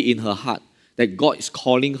strongly in her heart that God is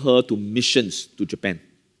calling her to missions to Japan.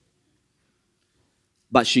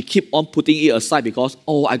 But she kept on putting it aside because,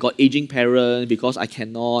 I got aging parents, because I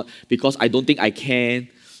cannot, because I don't think I can.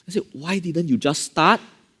 I said, why didn't you just start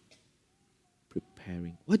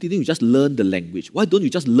preparing? Why didn't you just learn the language? Why don't you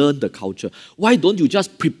just learn the culture? Why don't you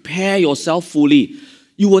just prepare yourself fully?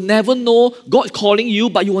 You will never know God is calling you,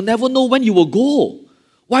 but you will never know when you will go.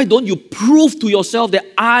 Why don't you prove to yourself that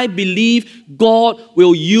I believe God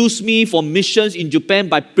will use me for missions in Japan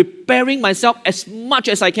by preparing myself as much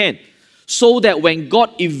as I can, so that when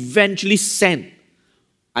God eventually sends,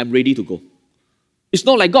 I'm ready to go. It's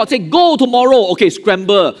not like God said, go tomorrow. Okay,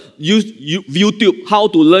 scramble. Use YouTube, how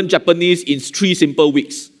to learn Japanese in 3 simple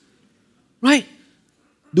weeks. Right?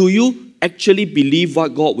 Do you actually believe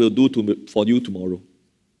what God will do for you tomorrow?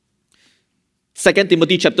 2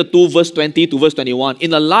 Timothy chapter 2, verse 20 to verse 21.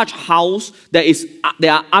 In a large house, there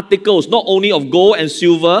are articles not only of gold and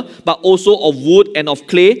silver, but also of wood and of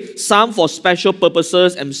clay, some for special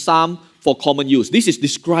purposes and some for common use. This is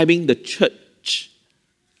describing the church.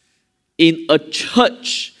 In a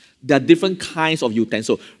church, there are different kinds of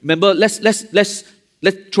utensils. Remember, let's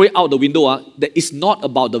throw it out the window. That it's not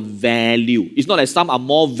about the value. It's not like some are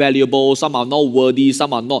more valuable, some are not worthy,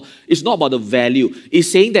 some are not. It's not about the value.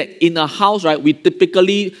 It's saying that in a house, right, we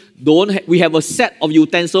typically we have a set of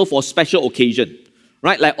utensils for special occasion.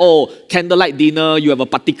 Right? Like, candlelight dinner, you have a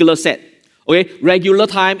particular set. Okay, regular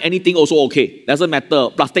time, anything also okay. Doesn't matter.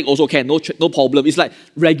 Plastic also can, no problem. It's like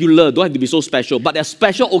regular, don't have to be so special. But there's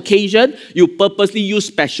special occasion, you purposely use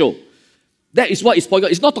special. That is what is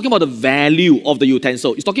important. It's not talking about the value of the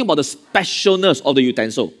utensil. It's talking about the specialness of the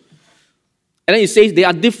utensil. And then it says they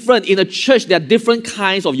are different. In a church, there are different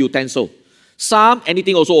kinds of utensil. Some,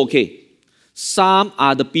 anything also okay. Some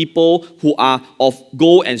are the people who are of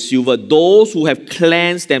gold and silver. Those who have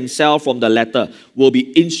cleansed themselves from the latter will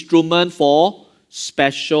be instrument for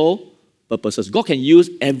special purposes. God can use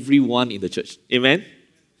everyone in the church. Amen?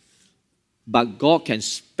 But God can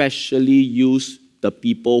specially use the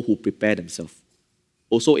people who prepare themselves.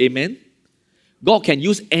 Also, amen? God can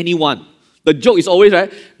use anyone. The joke is always,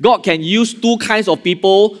 right? God can use two kinds of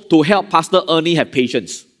people to help Pastor Ernie have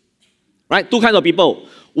patience. Right? Two kinds of people.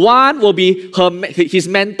 One will be his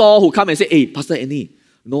mentor who come and say, hey, Pastor Ernie,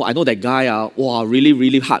 no, I know that guy, really,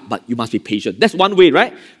 really hard, but you must be patient. That's one way,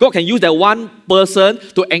 right? God can use that one person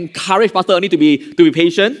to encourage Pastor Ernie to be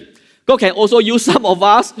patient. God can also use some of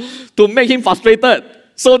us to make him frustrated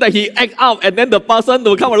so that he act out, and then the person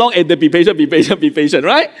will come along and they be patient,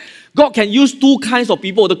 right? God can use two kinds of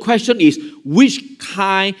people. The question is, which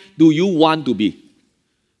kind do you want to be?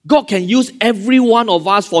 God can use every one of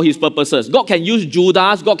us for his purposes. God can use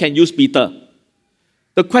Judas, God can use Peter.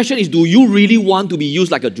 The question is, do you really want to be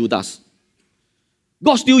used like a Judas?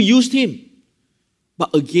 God still used him, but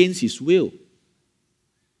against his will.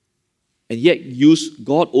 And yet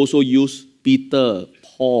God also used Peter,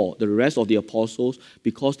 Paul, the rest of the apostles,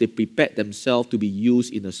 because they prepared themselves to be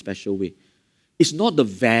used in a special way. It's not the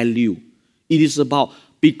value. It is about,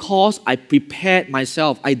 because I prepared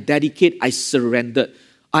myself, I dedicate, I surrendered.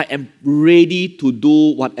 I am ready to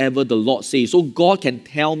do whatever the Lord says. So God can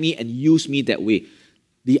tell me and use me that way.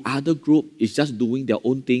 The other group is just doing their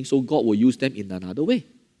own thing, so God will use them in another way.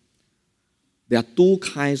 There are two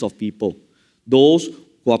kinds of people. Those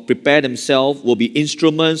who have prepared themselves will be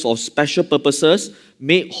instruments of special purposes,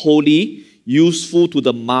 made holy, useful to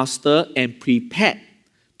the master, and prepared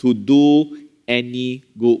to do any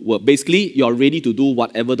good work. Basically, you are ready to do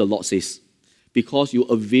whatever the Lord says because you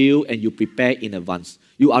avail and you prepare in advance.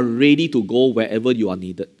 You are ready to go wherever you are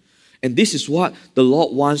needed. And this is what the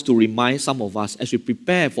Lord wants to remind some of us as we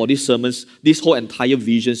prepare for these sermons, this whole entire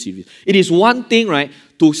vision series. It is one thing, right,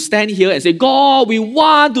 to stand here and say, God, we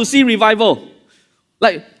want to see revival.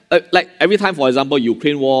 Like every time, for example,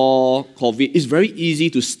 Ukraine war, COVID, it's very easy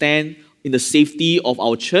to stand in the safety of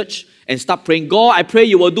our church and start praying, God, I pray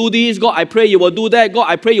you will do this. God, I pray you will do that. God,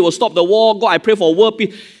 I pray you will stop the war. God, I pray for world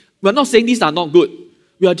peace. We're not saying these are not good.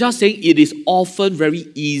 We are just saying it is often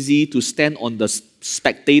very easy to stand on the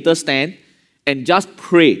spectator stand and just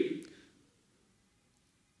pray.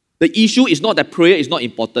 The issue is not that prayer is not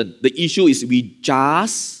important. The issue is we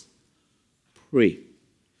just pray.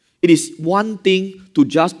 It is one thing to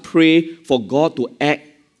just pray for God to act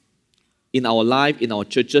in our life, in our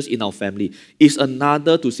churches, in our family. It's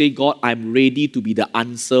another to say, God, I'm ready to be the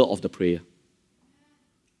answer of the prayer.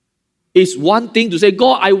 It's one thing to say,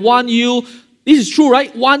 God, I want you. This is true,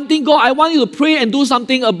 right? One thing, God, I want you to pray and do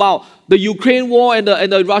something about the Ukraine war and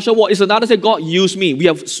the Russia war. It's another say, God, use me.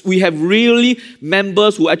 We have really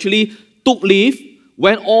members who actually took leave,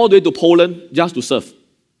 went all the way to Poland just to serve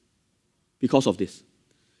because of this.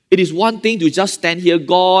 It is one thing to just stand here,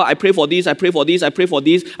 God, I pray for this, I pray for this, I pray for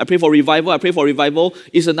this, I pray for revival, I pray for revival.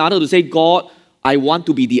 It's another to say, God, I want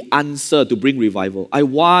to be the answer to bring revival. I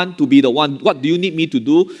want to be the one. What do you need me to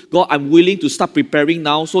do? God, I'm willing to start preparing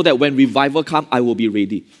now so that when revival comes, I will be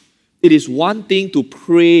ready. It is one thing to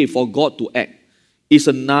pray for God to act. It's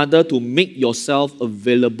another to make yourself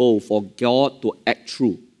available for God to act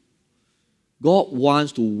through. God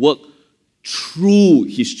wants to work through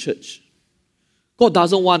His church. God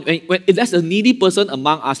doesn't want, if there's a needy person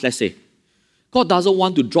among us, let's say, God doesn't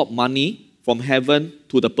want to drop money from heaven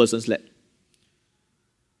to the person's lap.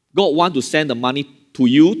 God wants to send the money to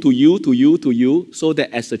you, so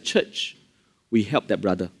that as a church, we help that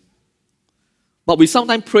brother. But we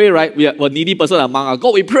sometimes pray, right? We are a needy person among us.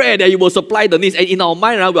 God, we pray that you will supply the needs. And in our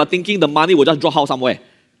mind, right, we are thinking the money will just drop out somewhere.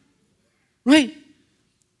 Right?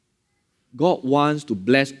 God wants to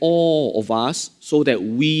bless all of us so that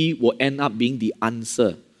we will end up being the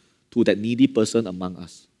answer to that needy person among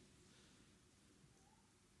us.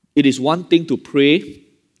 It is one thing to pray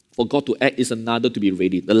for God to act, is another to be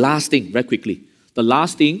ready. The last thing, very quickly. The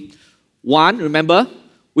last thing, one, remember,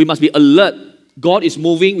 we must be alert. God is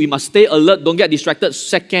moving. We must stay alert. Don't get distracted.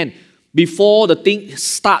 Second, before the thing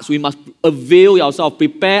starts, we must avail ourselves,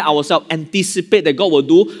 prepare ourselves, anticipate that God will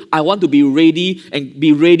do. I want to be ready and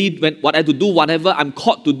be ready when what I have to do, whatever I'm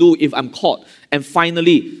called to do if I'm called. And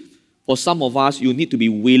finally, For some of us, you need to be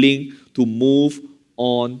willing to move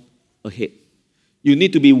on ahead. You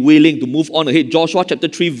need to be willing to move on ahead. Joshua chapter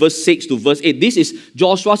 3, verse 6 to verse 8. This is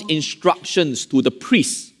Joshua's instructions to the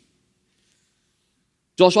priests.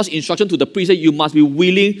 Joshua's instruction to the priest said, you must be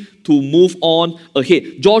willing to move on ahead.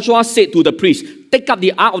 Joshua said to the priest, take up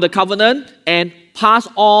the Ark of the Covenant and pass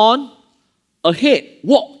on ahead.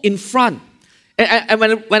 Walk in front. And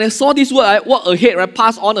when I saw this word, walk ahead, right,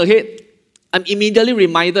 pass on ahead, I'm immediately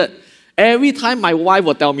reminded, every time my wife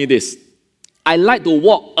will tell me this, I like to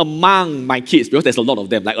walk among my kids because there's a lot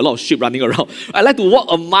of them, like a lot of sheep running around. I like to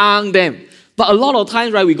walk among them. But a lot of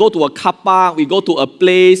times, right, we go to a car park, we go to a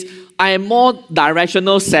place, I am more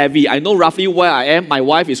directional savvy. I know roughly where I am. My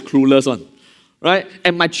wife is clueless one, right?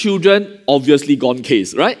 And my children, obviously gone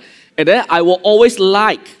case, right? And then I will always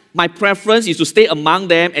my preference is to stay among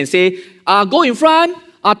them and say, go in front,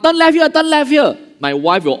 turn left here, turn left here. My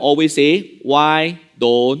wife will always say, why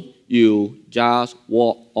don't you just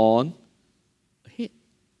walk on ahead?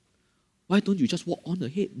 Why don't you just walk on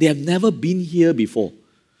ahead? They have never been here before.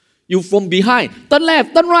 You from behind, turn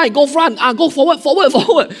left, turn right, go front, go forward, forward,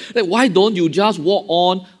 forward. Like, why don't you just walk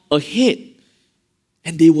on ahead?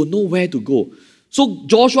 And they will know where to go. So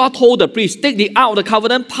Joshua told the priest, take the Ark of the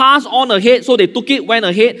Covenant, pass on ahead. So they took it, went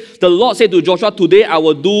ahead. The Lord said to Joshua, today I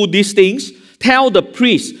will do these things. Tell the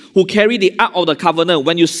priests who carry the Ark of the Covenant,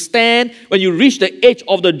 when you reach the edge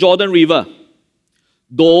of the Jordan River,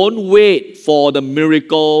 don't wait for the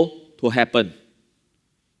miracle to happen.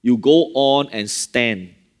 You go on and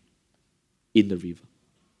stand in the river.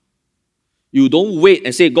 You don't wait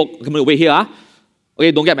and say, God, come on, wait here.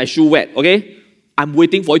 Okay, don't get my shoe wet. Okay, I'm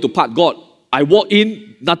waiting for it to part. God, I walk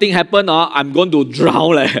in, nothing happened. I'm going to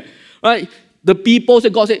drown. Right? The people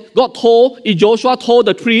said, Joshua told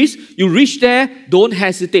the priest, you reach there, don't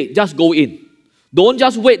hesitate, just go in. Don't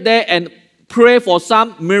just wait there and pray for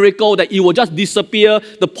some miracle that it will just disappear,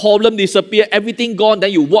 the problem disappear, everything gone,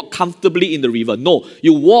 then you walk comfortably in the river. No,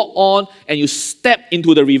 you walk on and you step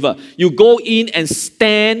into the river. You go in and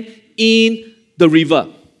stand in the river.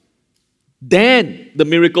 Then the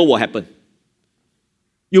miracle will happen.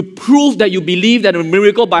 You prove that you believe that a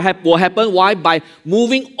miracle will happen. Why? By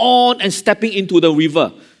moving on and stepping into the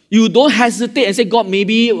river. You don't hesitate and say, God,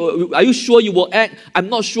 maybe, are you sure you will act? I'm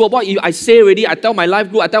not sure. What if I say already, I tell my life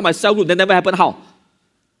group, I tell my cell group, that never happen. How?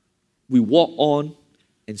 We walk on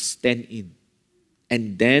and stand in.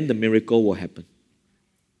 And then the miracle will happen.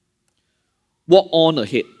 Walk on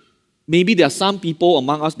ahead. Maybe there are some people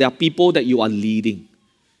among us, there are people that you are leading.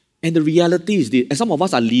 And the reality is this, and some of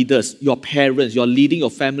us are leaders, your parents, you're leading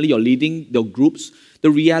your family, you're leading your groups.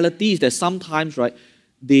 The reality is that sometimes, right,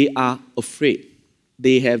 they are afraid.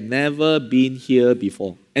 They have never been here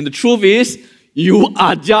before. And the truth is, you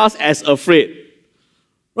are just as afraid.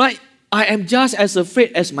 Right? I am just as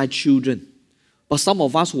afraid as my children. But some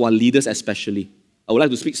of us who are leaders especially, I would like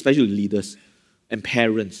to speak especially to leaders and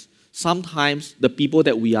parents. Sometimes the people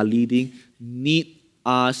that we are leading need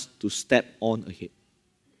us to step on ahead.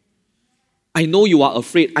 I know you are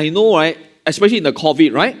afraid. I know, right? Especially in the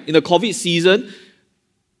COVID, right? In the COVID season,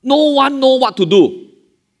 no one knows what to do.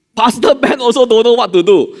 Pastor Ben also don't know what to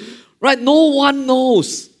do. Right? No one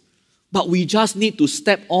knows. But we just need to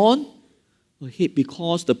step on ahead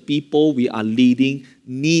because the people we are leading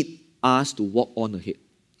need us to walk on ahead.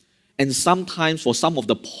 And sometimes for some of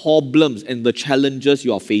the problems and the challenges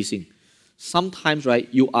you are facing, sometimes, right,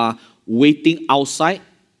 you are waiting outside.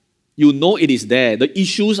 You know it is there. The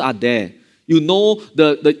issues are there. You know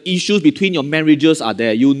the issues between your marriages are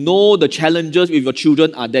there. You know the challenges with your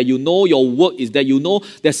children are there. You know your work is there. You know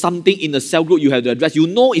there's something in the cell group you have to address. You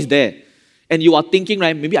know it's there. And you are thinking,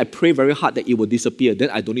 right, maybe I pray very hard that it will disappear. Then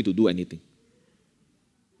I don't need to do anything.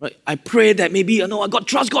 Right? I pray that maybe, God,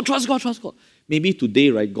 trust God. Maybe today,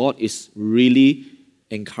 right, God is really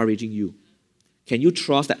encouraging you. Can you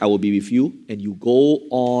trust that I will be with you? And you go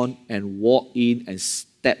on and walk in and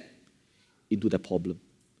step into the problem.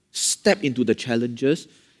 Step into the challenges,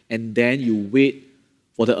 and then you wait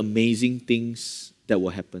for the amazing things that will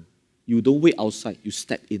happen. You don't wait outside, you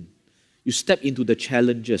step in. You step into the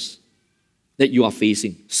challenges that you are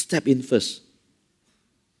facing. Step in first.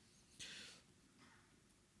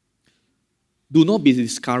 Do not be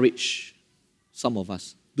discouraged, some of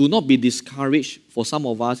us. Do not be discouraged for some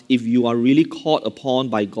of us if you are really called upon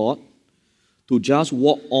by God to just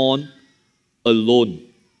walk on alone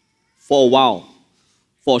for a while,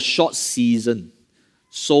 for a short season,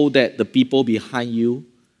 so that the people behind you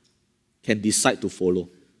can decide to follow.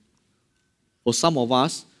 For some of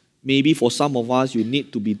us, you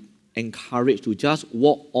need to be encouraged to just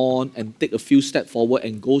walk on and take a few steps forward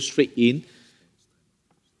and go straight in.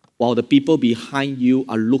 while the people behind you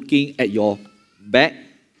are looking at your back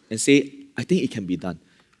and say, I think it can be done.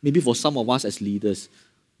 Maybe for some of us as leaders,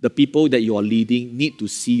 the people that you are leading need to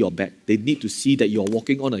see your back. They need to see that you're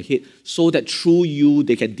walking on ahead so that through you,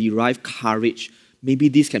 they can derive courage. Maybe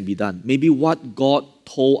this can be done. Maybe what God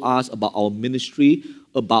told us about our ministry,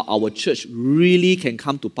 about our church, really can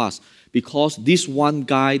come to pass because this one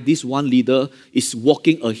guy, this one leader is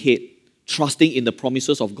walking ahead, trusting in the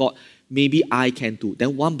promises of God. Maybe I can too.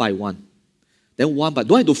 Then one by one. Don't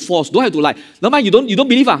have to force. Don't have to like, never mind, you don't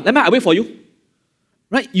believe. Never mind, I wait for you.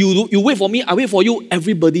 Right? You wait for me, I wait for you.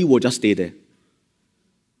 Everybody will just stay there.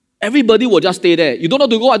 Everybody will just stay there. You don't know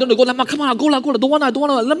to go, I don't know to go. Lama, come on, go. Don't want to.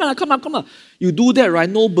 Lama, come on. You do that, right?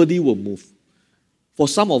 Nobody will move. For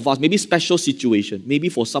some of us, maybe special situation. Maybe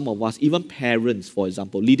for some of us, even parents, for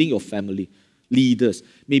example, leading your family, leaders.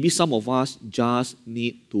 Maybe some of us just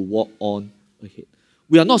need to walk on ahead.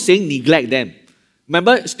 We are not saying neglect them.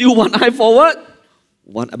 Remember, still one eye forward.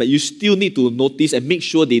 But you still need to notice and make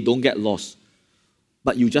sure they don't get lost.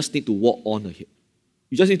 But you just need to walk on ahead.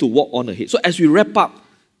 You just need to walk on ahead. So as we wrap up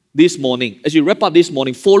this morning,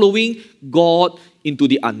 following God into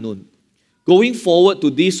the unknown, going forward to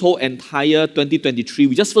this whole entire 2023,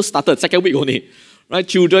 we just first started, second week only, right?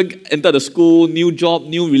 Children enter the school, new job,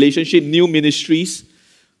 new relationship, new ministries.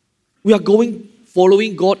 We are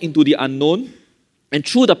following God into the unknown. And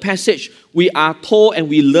through the passage, we are told and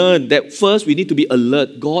we learn that first we need to be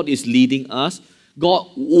alert. God is leading us. God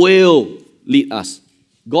will lead us.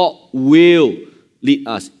 God will lead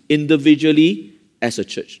us individually as a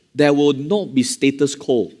church. There will not be status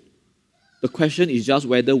quo. The question is just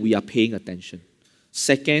whether we are paying attention.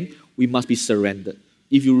 Second, we must be surrendered.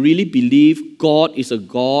 If you really believe God is a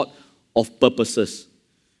God of purposes,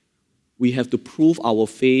 we have to prove our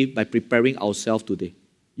faith by preparing ourselves today.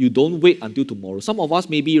 You don't wait until tomorrow. Some of us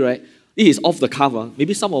maybe, right, it is off the cover.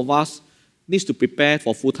 Maybe some of us needs to prepare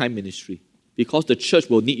for full-time ministry because the church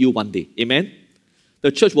will need you one day. Amen?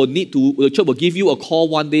 The church will give you a call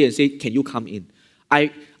one day and say, can you come in?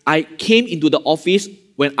 I came into the office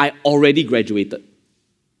when I already graduated.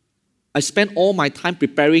 I spent all my time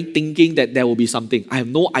preparing, thinking that there will be something. I have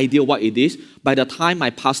no idea what it is. By the time my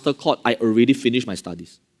pastor called, I already finished my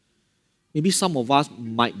studies. Maybe some of us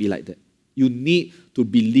might be like that. You need to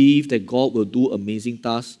believe that God will do amazing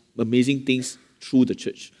tasks, amazing things through the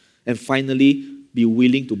church. And finally, be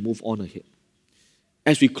willing to move on ahead.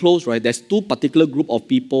 As we close, right, there's two particular group of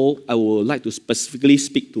people I would like to specifically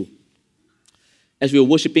speak to. As we were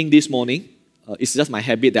worshiping this morning, it's just my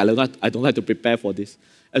habit that I don't like to prepare for this.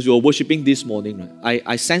 As we were worshiping this morning, right,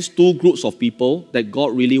 I sensed two groups of people that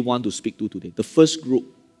God really wants to speak to today. The first group,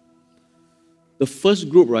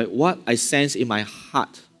 right, what I sense in my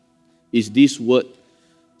heart is this word,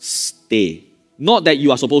 stay. Not that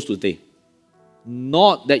you are supposed to stay.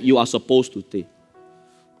 Not that you are supposed to stay.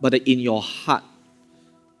 But that in your heart,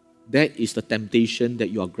 that is the temptation that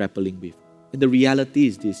you are grappling with. And the reality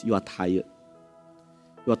is this, you are tired.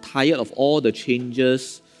 You are tired of all the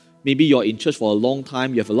changes. Maybe you're in church for a long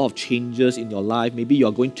time, you have a lot of changes in your life. Maybe you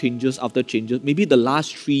are going changes after changes. Maybe the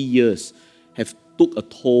last 3 years have took a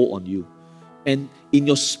toll on you. And in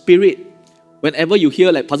your spirit, whenever you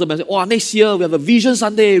hear like Pastor Ben say, oh, next year we have a Vision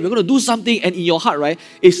Sunday, we're going to do something, and in your heart, right,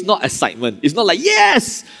 it's not excitement. It's not like,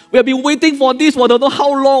 yes, we have been waiting for this for don't know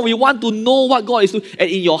how long. We want to know what God is doing. And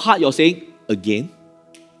in your heart, you're saying, again?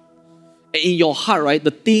 And in your heart, right,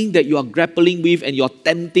 the thing that you are grappling with and you're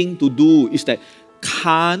tempting to do is that,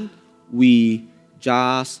 can't we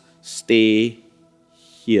just stay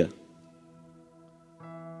here?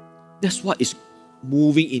 That's what is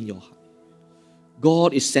moving in your heart.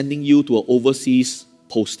 God is sending you to an overseas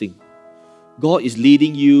posting. God is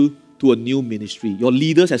leading you to a new ministry. Your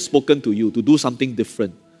leaders have spoken to you to do something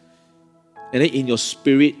different. And then in your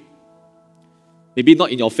spirit, maybe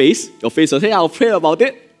not in your face will say, I'll pray about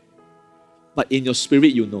it. But in your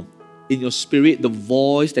spirit, you know. In your spirit, the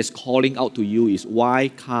voice that's calling out to you is, why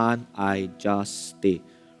can't I just stay?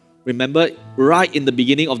 Remember, right in the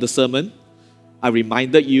beginning of the sermon, I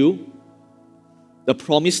reminded you, the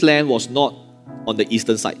promised land was not on the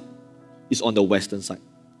eastern side. It's on the western side.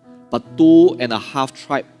 But 2.5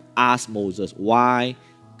 tribes asked Moses, why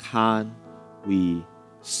can't we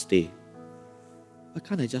stay? Why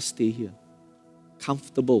can't I just stay here?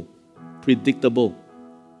 Comfortable, predictable.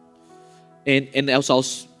 And as I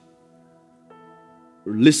was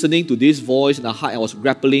listening to this voice in the heart, I was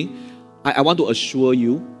grappling. I want to assure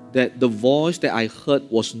you that the voice that I heard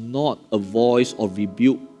was not a voice of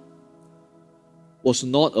rebuke, was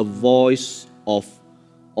not a voice of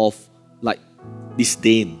like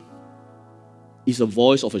disdain. It's a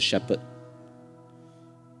voice of a shepherd.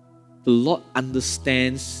 The Lord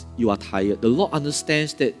understands you are tired. The Lord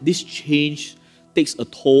understands that this change takes a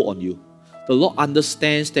toll on you. The Lord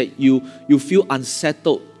understands that you feel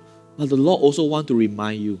unsettled. But the Lord also wants to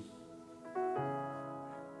remind you,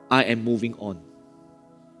 I am moving on.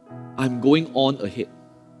 I'm going on ahead.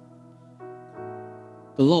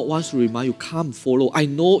 The Lord wants to remind you, come, follow. I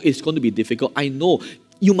know it's going to be difficult. I know.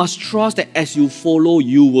 You must trust that as you follow,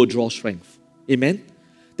 you will draw strength. Amen?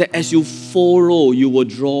 That as you follow, you will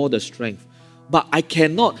draw the strength. But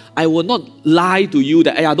I will not lie to you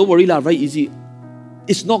that, don't worry, very easy.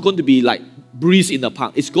 It's not going to be like breeze in the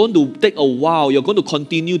park. It's going to take a while. You're going to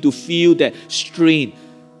continue to feel that strain.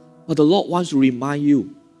 But the Lord wants to remind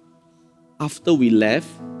you, after we left,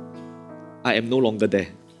 I am no longer there.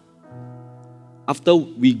 After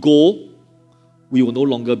we go, we will no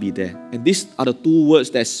longer be there. And these are the two words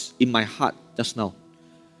that's in my heart just now.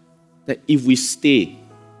 That if we stay,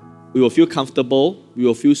 we will feel comfortable, we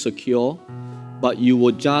will feel secure, but you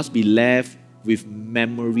will just be left with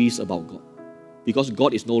memories about God. Because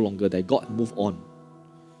God is no longer there. God moved on.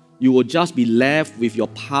 You will just be left with your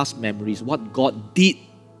past memories, what God did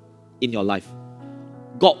in your life.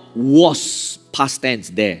 God was past tense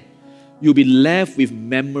there. You'll be left with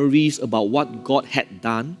memories about what God had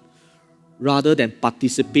done rather than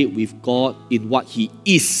participate with God in what He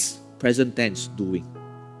is, present tense, doing.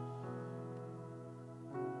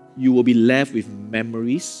 You will be left with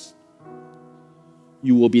memories.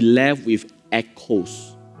 You will be left with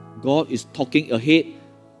echoes. God is talking ahead,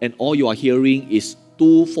 and all you are hearing is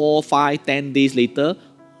 2, 4, 5, 10 days later.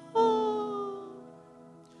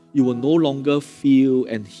 You will no longer feel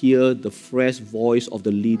and hear the fresh voice of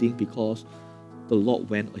the leading because the Lord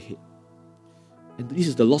went ahead. And this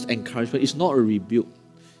is the Lord's encouragement. It's not a rebuke.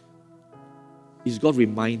 It's God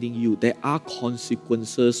reminding you there are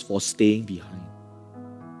consequences for staying behind.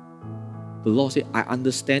 The Lord said, I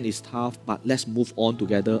understand it's tough, but let's move on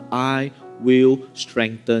together. I will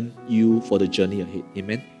strengthen you for the journey ahead.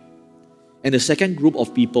 Amen. And the second group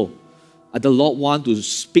of people, the Lord wants to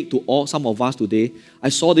speak to some of us today. I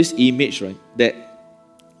saw this image, right? That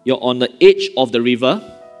you're on the edge of the river,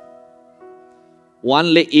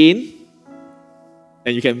 one leg in,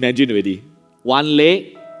 and you can imagine already, one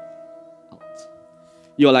leg out.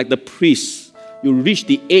 You're like the priest. You reach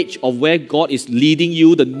the edge of where God is leading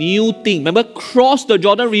you, the new thing. Remember, cross the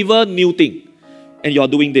Jordan River, new thing. And you're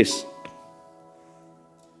doing this.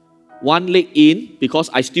 One leg in, because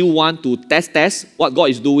I still want to test what God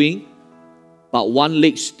is doing, but one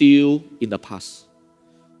leg still in the past.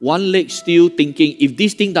 One leg still thinking, if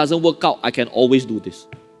this thing doesn't work out, I can always do this.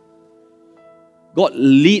 God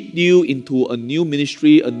lead you into a new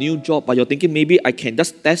ministry, a new job, but you're thinking maybe I can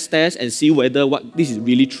just test and see whether this is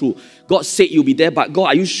really true. God said you'll be there, but God,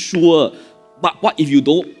 are you sure? But what if you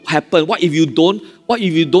don't happen? What if you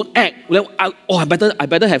don't act? I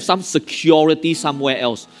better have some security somewhere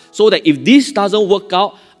else. So that if this doesn't work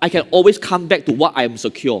out, I can always come back to what I am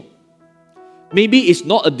secure. Maybe it's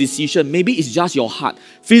not a decision. Maybe it's just your heart.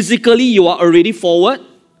 Physically, you are already forward,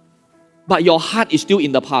 but your heart is still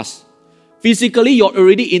in the past. Physically, you're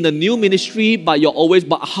already in the new ministry, but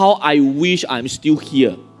how I wish I'm still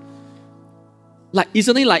here.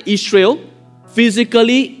 Isn't it like Israel?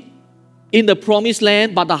 Physically in the promised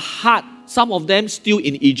land, but the heart, some of them still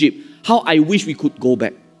in Egypt. How I wish we could go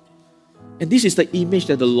back. And this is the image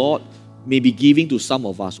that the Lord may be giving to some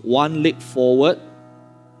of us. One leg forward,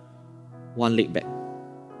 one leg back.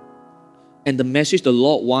 And the message the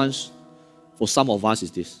Lord wants for some of us is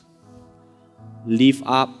this. Lift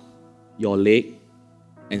up your leg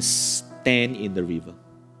and stand in the river.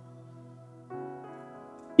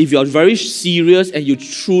 If you are very serious and you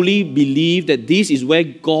truly believe that this is where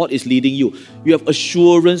God is leading you, you have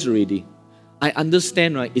assurance already. I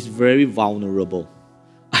understand, right? It's very vulnerable.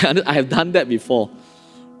 I have done that before.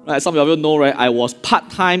 Right? Some of you know, right? I was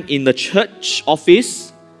part-time in the church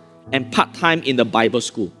office and part-time in the Bible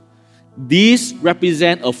school. These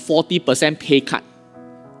represent a 40% pay cut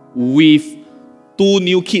with 2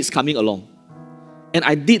 new kids coming along. And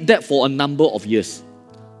I did that for a number of years.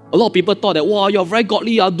 A lot of people thought that, wow, you're very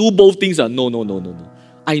godly, I'll do both things. No.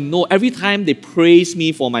 I know every time they praise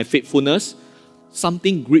me for my faithfulness,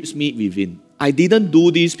 something grips me within. I didn't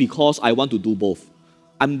do this because I want to do both.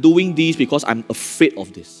 I'm doing this because I'm afraid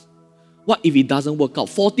of this. What if it doesn't work out?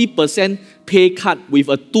 40% pay cut with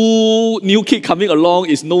a 2 new kid coming along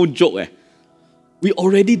is no joke. We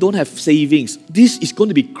already don't have savings. This is going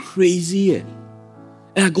to be crazy.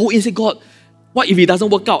 And I go in and say, God, what if it doesn't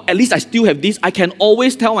work out? At least I still have this. I can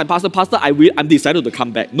always tell my pastor, I'm decided to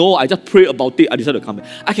come back. No, I just pray about it. I decided to come back.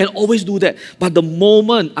 I can always do that. But the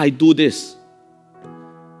moment I do this,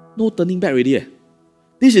 no turning back already.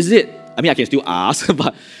 This is it. I mean, I can still ask,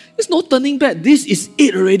 but there's no turning back. This is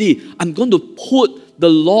it already. I'm going to put the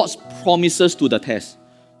Lord's promises to the test.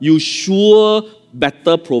 You sure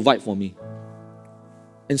better provide for me.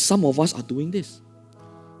 And some of us are doing this.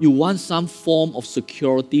 You want some form of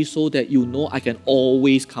security so that you know I can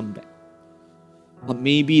always come back. But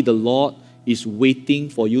maybe the Lord is waiting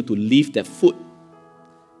for you to leave that foot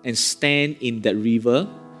and stand in that river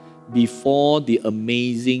before the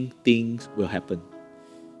amazing things will happen.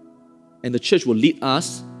 And the church will lead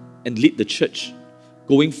us and lead the church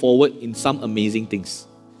going forward in some amazing things.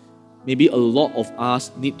 Maybe a lot of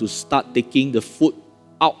us need to start taking the foot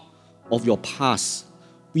out of your past.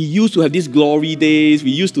 We used to have these glory days,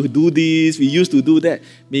 we used to do this, we used to do that.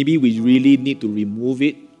 Maybe we really need to remove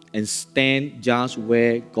it and stand just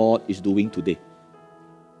where God is doing today.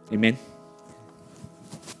 Amen.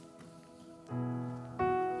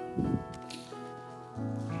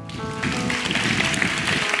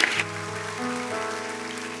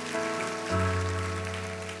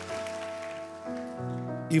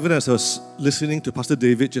 Even as I was listening to Pastor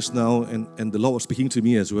David just now, and the Lord was speaking to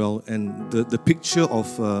me as well, and the picture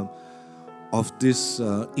of this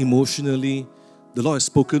emotionally, the Lord has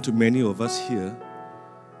spoken to many of us here,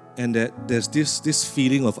 and that there's this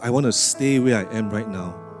feeling of, I want to stay where I am right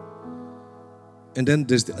now. And then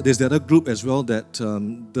there's the other group as well that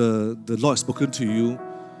the Lord has spoken to you,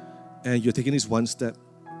 and you're taking this one step.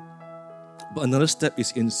 But another step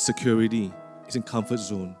is in security, it's in comfort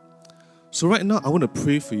zone. So right now, I want to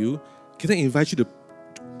pray for you. Can I invite you to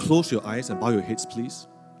close your eyes and bow your heads, please?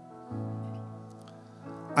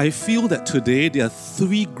 I feel that today there are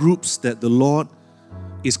 3 groups that the Lord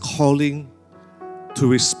is calling to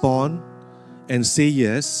respond and say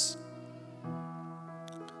yes.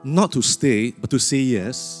 Not to stay, but to say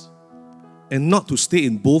yes. And not to stay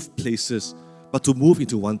in both places, but to move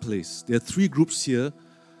into one place. There are 3 groups here.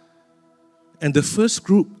 And the first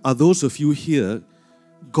group are those of you here,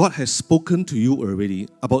 God has spoken to you already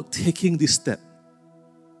about taking this step.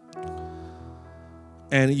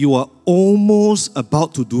 And you are almost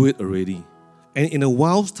about to do it already. And in a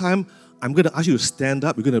while's time, I'm going to ask you to stand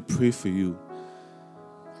up. We're going to pray for you.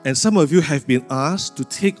 And some of you have been asked to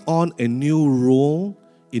take on a new role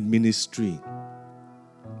in ministry.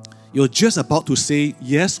 You're just about to say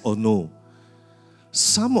yes or no.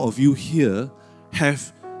 Some of you here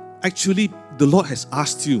have actually, the Lord has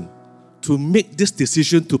asked you to make this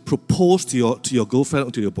decision to propose to your girlfriend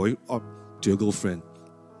or to your boy or to your girlfriend.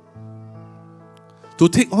 To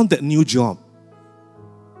take on that new job.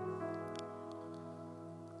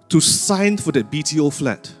 To sign for that BTO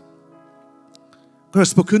flat. God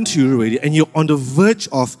has spoken to you already and you're on the verge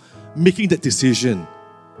of making that decision.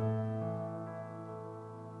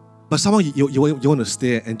 But somehow you want to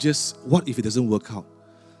stay and just, what if it doesn't work out?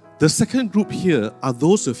 The second group here are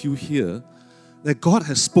those of you here that God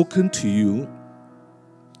has spoken to you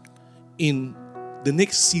in the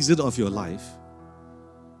next season of your life,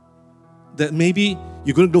 that maybe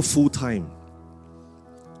you're going to go full-time,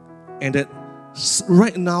 and that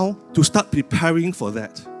right now, to start preparing for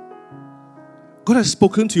that. God has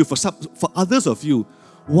spoken to you for others of you.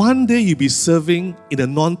 One day you'll be serving in the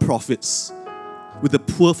non-profits with the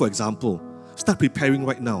poor, for example. Start preparing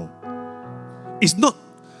right now. It's not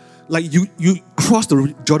like you cross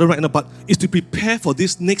the Jordan right now, but it's to prepare for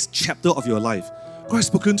this next chapter of your life. God has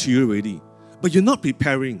spoken to you already, but you're not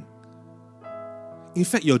preparing. In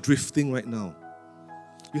fact, you're drifting right now.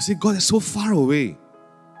 You say, God is so far away.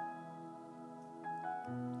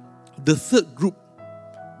 The third group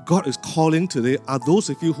God is calling today are those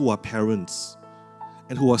of you who are parents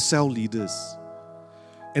and who are cell leaders.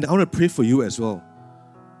 And I want to pray for you as well.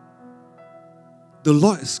 The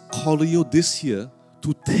Lord is calling you this year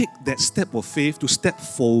to take that step of faith, to step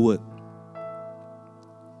forward.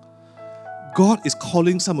 God is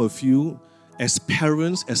calling some of you as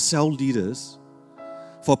parents, as cell leaders,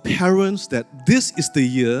 for parents that this is the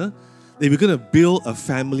year that we're going to build a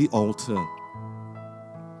family altar.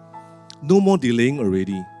 No more delaying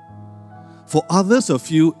already. For others of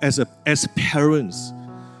you as parents,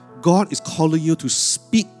 God is calling you to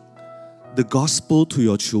speak the gospel to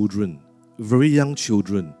your children, very young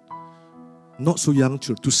children. Not so young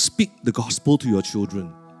children, to speak the gospel to your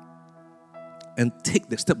children and take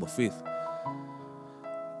the step of faith.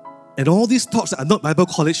 And all these talks are not Bible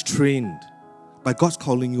college trained, but God's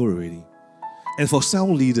calling you already. And for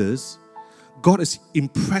cell leaders, God is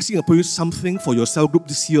impressing upon you something for your cell group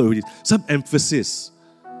this year already, some emphasis.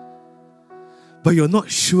 But you're not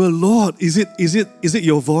sure, Lord, is it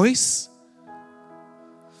your voice?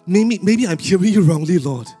 Maybe I'm hearing you wrongly,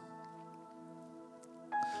 Lord.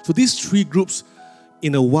 So these 3 groups,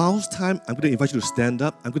 In a while's time, I'm going to invite you to stand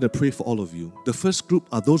up. I'm going to pray for all of you. The first group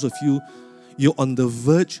are those of you, you're on the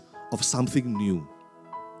verge of something new.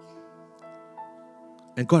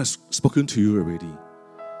 And God has spoken to you already.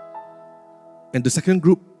 And the second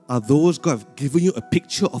group are those God have given you a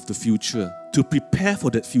picture of the future to prepare for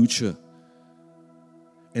that future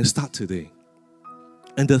and start today.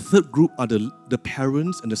 And the third group are the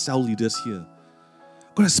parents and the cell leaders here.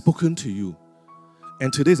 God has spoken to you.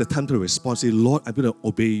 And today is the time to respond. Say, Lord, I'm going to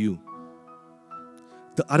obey you.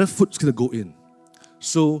 The other foot's going to go in.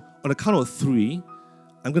 So on the count of 3,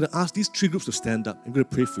 I'm going to ask these 3 groups to stand up. I'm going to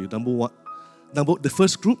pray for you. The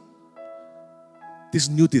first group, this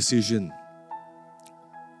new decision.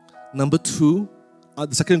 Number 2,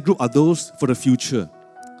 the second group are those for the future.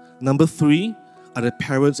 Number 3 are the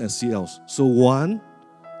parents and CLs. So 1,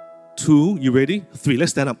 2, you ready? 3,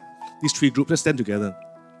 let's stand up. These 3 groups, let's stand together.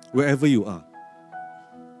 Wherever you are.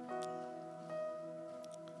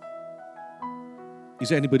 Is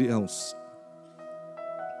there anybody else?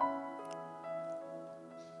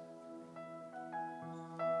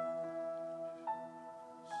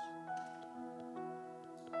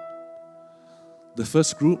 The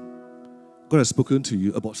first group, God has spoken to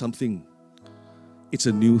you about something. It's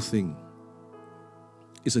a new thing.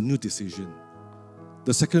 It's a new decision.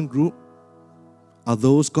 The second group are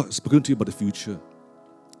those God has spoken to you about the future.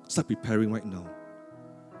 Start preparing right now.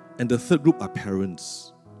 And the third group are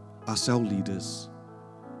parents, are cell leaders.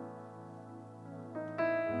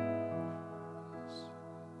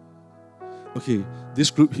 Okay,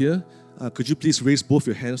 this group here, could you please raise both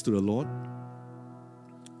your hands to the Lord?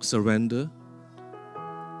 Surrender.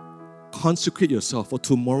 Consecrate yourself, for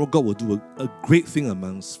tomorrow God will do a great thing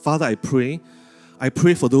amongst. Father, I pray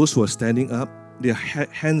for those who are standing up. Their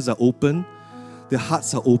hands are open, their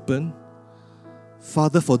hearts are open.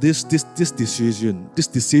 Father, for this decision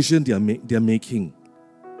they are making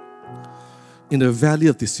in the valley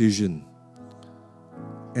of decision.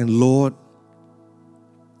 And Lord,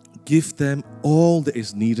 give them all that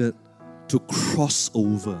is needed to cross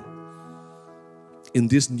over in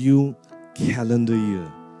this new calendar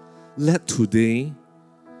year. Let today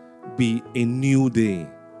be a new day,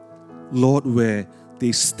 Lord, where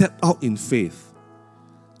they step out in faith,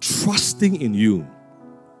 trusting in you,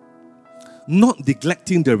 not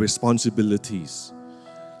neglecting their responsibilities,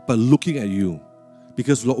 but looking at you.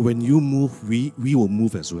 Because, Lord, when you move, we will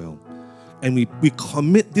move as well. And we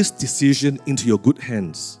commit this decision into your good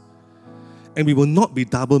hands. And we will not be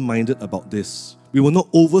double-minded about this. We will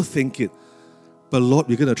not overthink it. But Lord,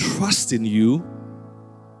 we're going to trust in you.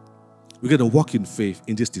 We're going to walk in faith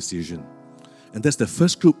in this decision. And that's the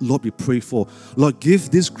first group, Lord, we pray for. Lord,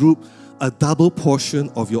 give this group a double portion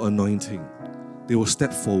of your anointing. They will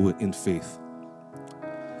step forward in faith.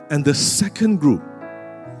 And the second group,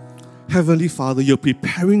 Heavenly Father, you're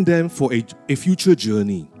preparing them for a future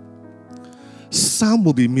journey. Some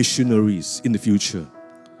will be missionaries in the future.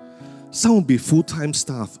 Some will be full-time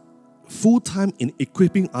staff, full-time in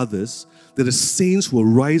equipping others, that the saints will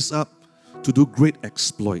rise up to do great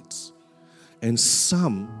exploits. And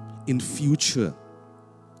some in future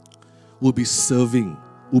will be serving,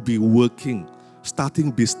 will be working,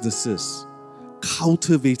 starting businesses,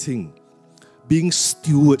 cultivating, being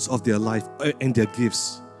stewards of their life and their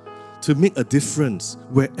gifts to make a difference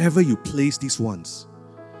wherever you place these ones.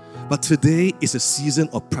 But today is a season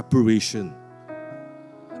of preparation,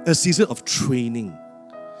 a season of training.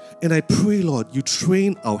 And I pray, Lord, you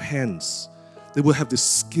train our hands that will have the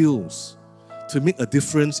skills to make a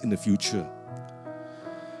difference in the future.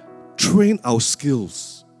 Train our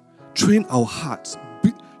skills, train our hearts,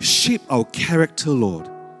 shape our character, Lord.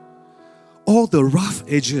 All the rough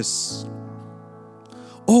edges,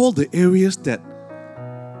 all the areas that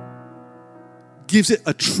gives it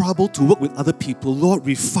a trouble to work with other people, Lord,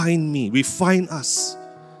 refine me, refine us,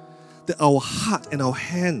 that our heart and our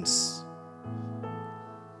hands,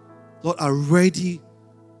 Lord, are ready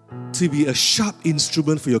to be a sharp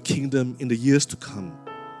instrument for your kingdom in the years to come.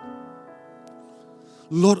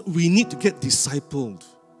 Lord, we need to get discipled,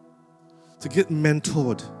 to get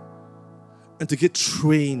mentored, and to get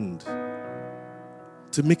trained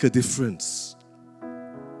to make a difference.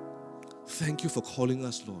 Thank you for calling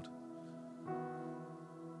us, Lord.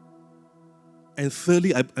 And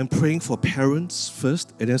thirdly, I'm praying for parents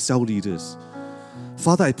first and then cell leaders.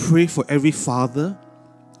 Father, I pray for every father,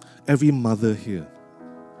 every mother here.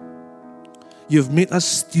 You have made us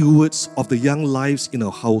stewards of the young lives in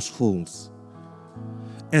our households.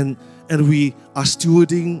 And we are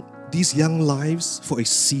stewarding these young lives for a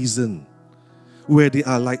season where they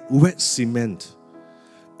are like wet cement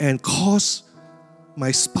and cause my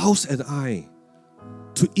spouse and I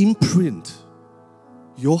to imprint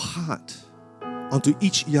your heart onto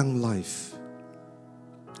each young life,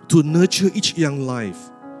 to nurture each young life,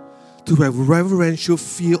 to have reverential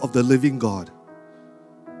fear of the living God,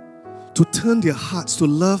 to turn their hearts to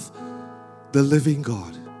love the living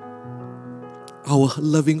God, our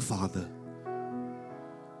loving Father.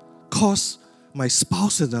 Cause my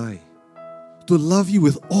spouse and I to love you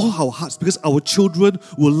with all our hearts, because our children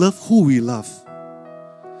will love who we love.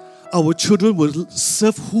 Our children will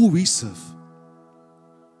serve who we serve.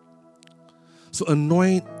 So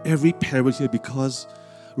anoint every parent here, because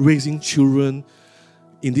raising children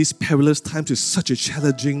in these perilous times is such a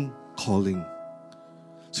challenging calling.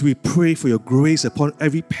 So we pray for your grace upon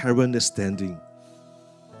every parent that's standing.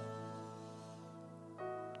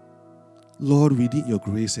 Lord, we need your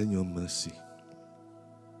grace and your mercy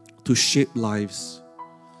to shape lives,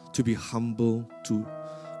 to be humble, to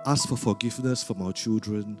ask for forgiveness from our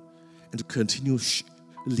children, and to continue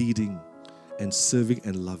leading and serving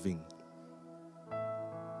and loving.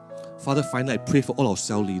 Father, finally, I pray for all our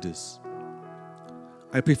cell leaders.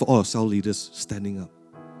 I pray for all our cell leaders standing up.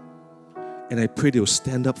 And I pray they will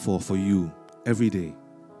stand up for you every day.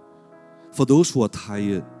 For those who are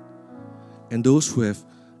tired and those who have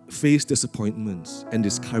faced disappointments and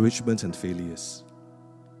discouragements and failures.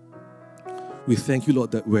 We thank you,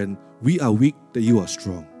 Lord, that when we are weak, that you are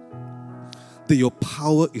strong. That your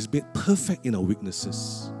power is made perfect in our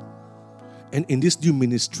weaknesses. And in this new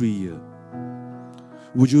ministry year,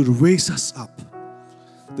 would you raise us up,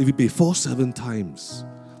 that we may fall 7 times,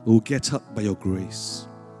 but we'll get up by your grace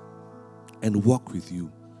and walk with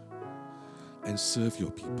you and serve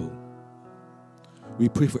your people. We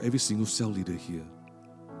pray for every single cell leader here.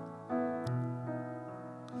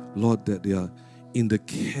 Lord, that they are in the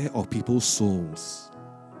care of people's souls.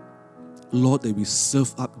 Lord, that we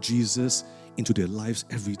serve up Jesus into their lives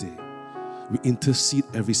every day. We intercede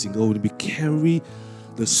every single day. We carry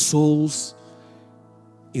the souls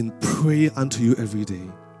in prayer unto you every day.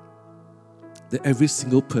 That every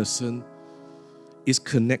single person is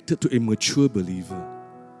connected to a mature believer,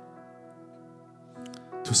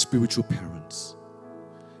 to spiritual parents,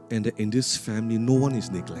 and that in this family no one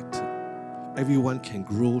is neglected. Everyone can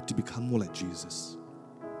grow to become more like Jesus.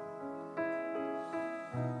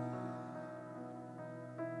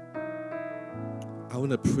 I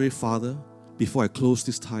want to pray, Father, before I close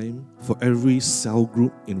this time, for every cell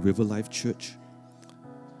group in River Life Church,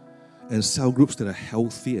 and cell groups that are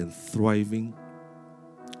healthy and thriving,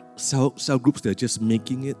 cell groups that are just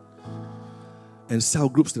making it, and cell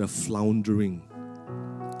groups that are floundering,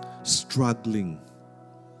 struggling.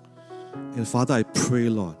 And Father, I pray,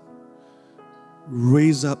 Lord,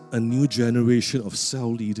 raise up a new generation of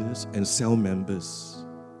cell leaders and cell members.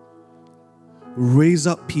 Raise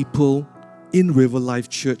up people in River Life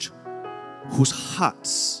Church whose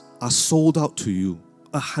hearts are sold out to you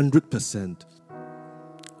 100%.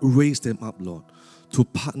 Raise them up, Lord, to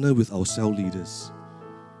partner with our cell leaders.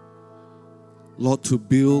 Lord, to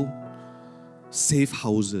build safe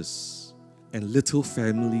houses and little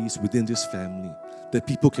families within this family, that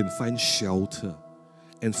people can find shelter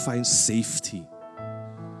and find safety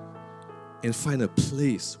and find a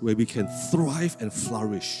place where we can thrive and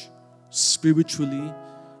flourish spiritually,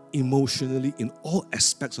 emotionally, in all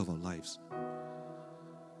aspects of our lives.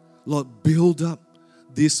 Lord, build up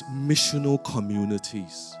these missional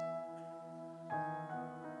communities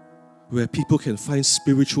where people can find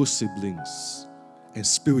spiritual siblings and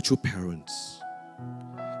spiritual parents,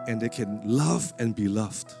 and they can love and be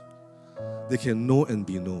loved. They can know and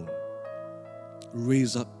be known.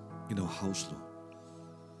 Raise up in our house, Lord,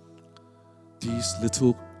 these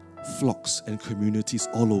little flocks and communities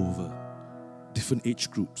all over, different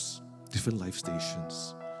age groups, different life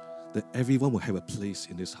stations, that everyone will have a place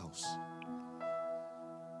in this house.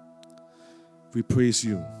 We praise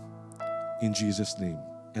you in Jesus' name.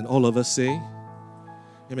 And all of us say,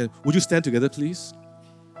 amen. Would you stand together, please?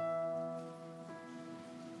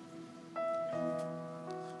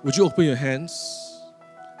 Would you open your hands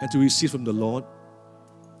and to receive from the Lord?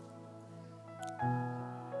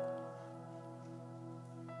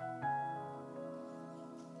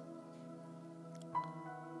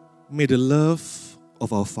 May the love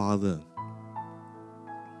of our Father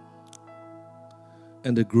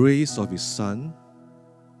and the grace of His Son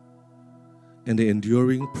and the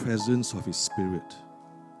enduring presence of His Spirit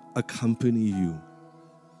accompany you,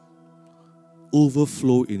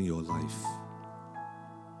 overflow in your life,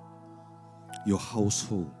 your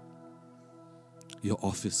household, your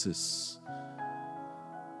offices,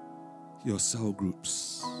 your cell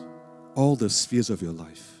groups, all the spheres of your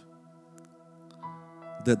life.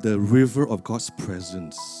 That the river of God's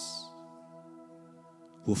presence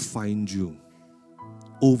will find you,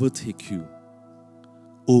 overtake you,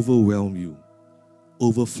 overwhelm you,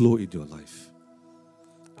 overflow in your life,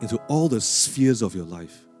 into all the spheres of your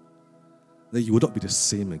life, that you will not be the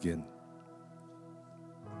same again.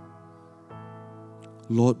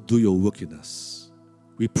 Lord, do your work in us.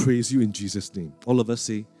 We praise you in Jesus' name. All of us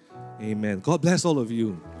say, amen. God bless all of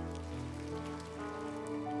you.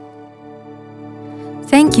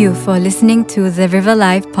 Thank you for listening to the River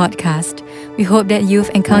Life podcast. We hope that you've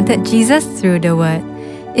encountered Jesus through the Word.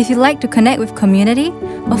 If you'd like to connect with community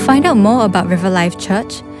or find out more about River Life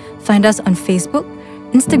Church, find us on Facebook,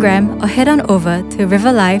 Instagram, or head on over to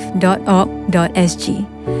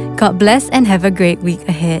riverlife.org.sg. God bless and have a great week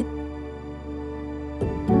ahead.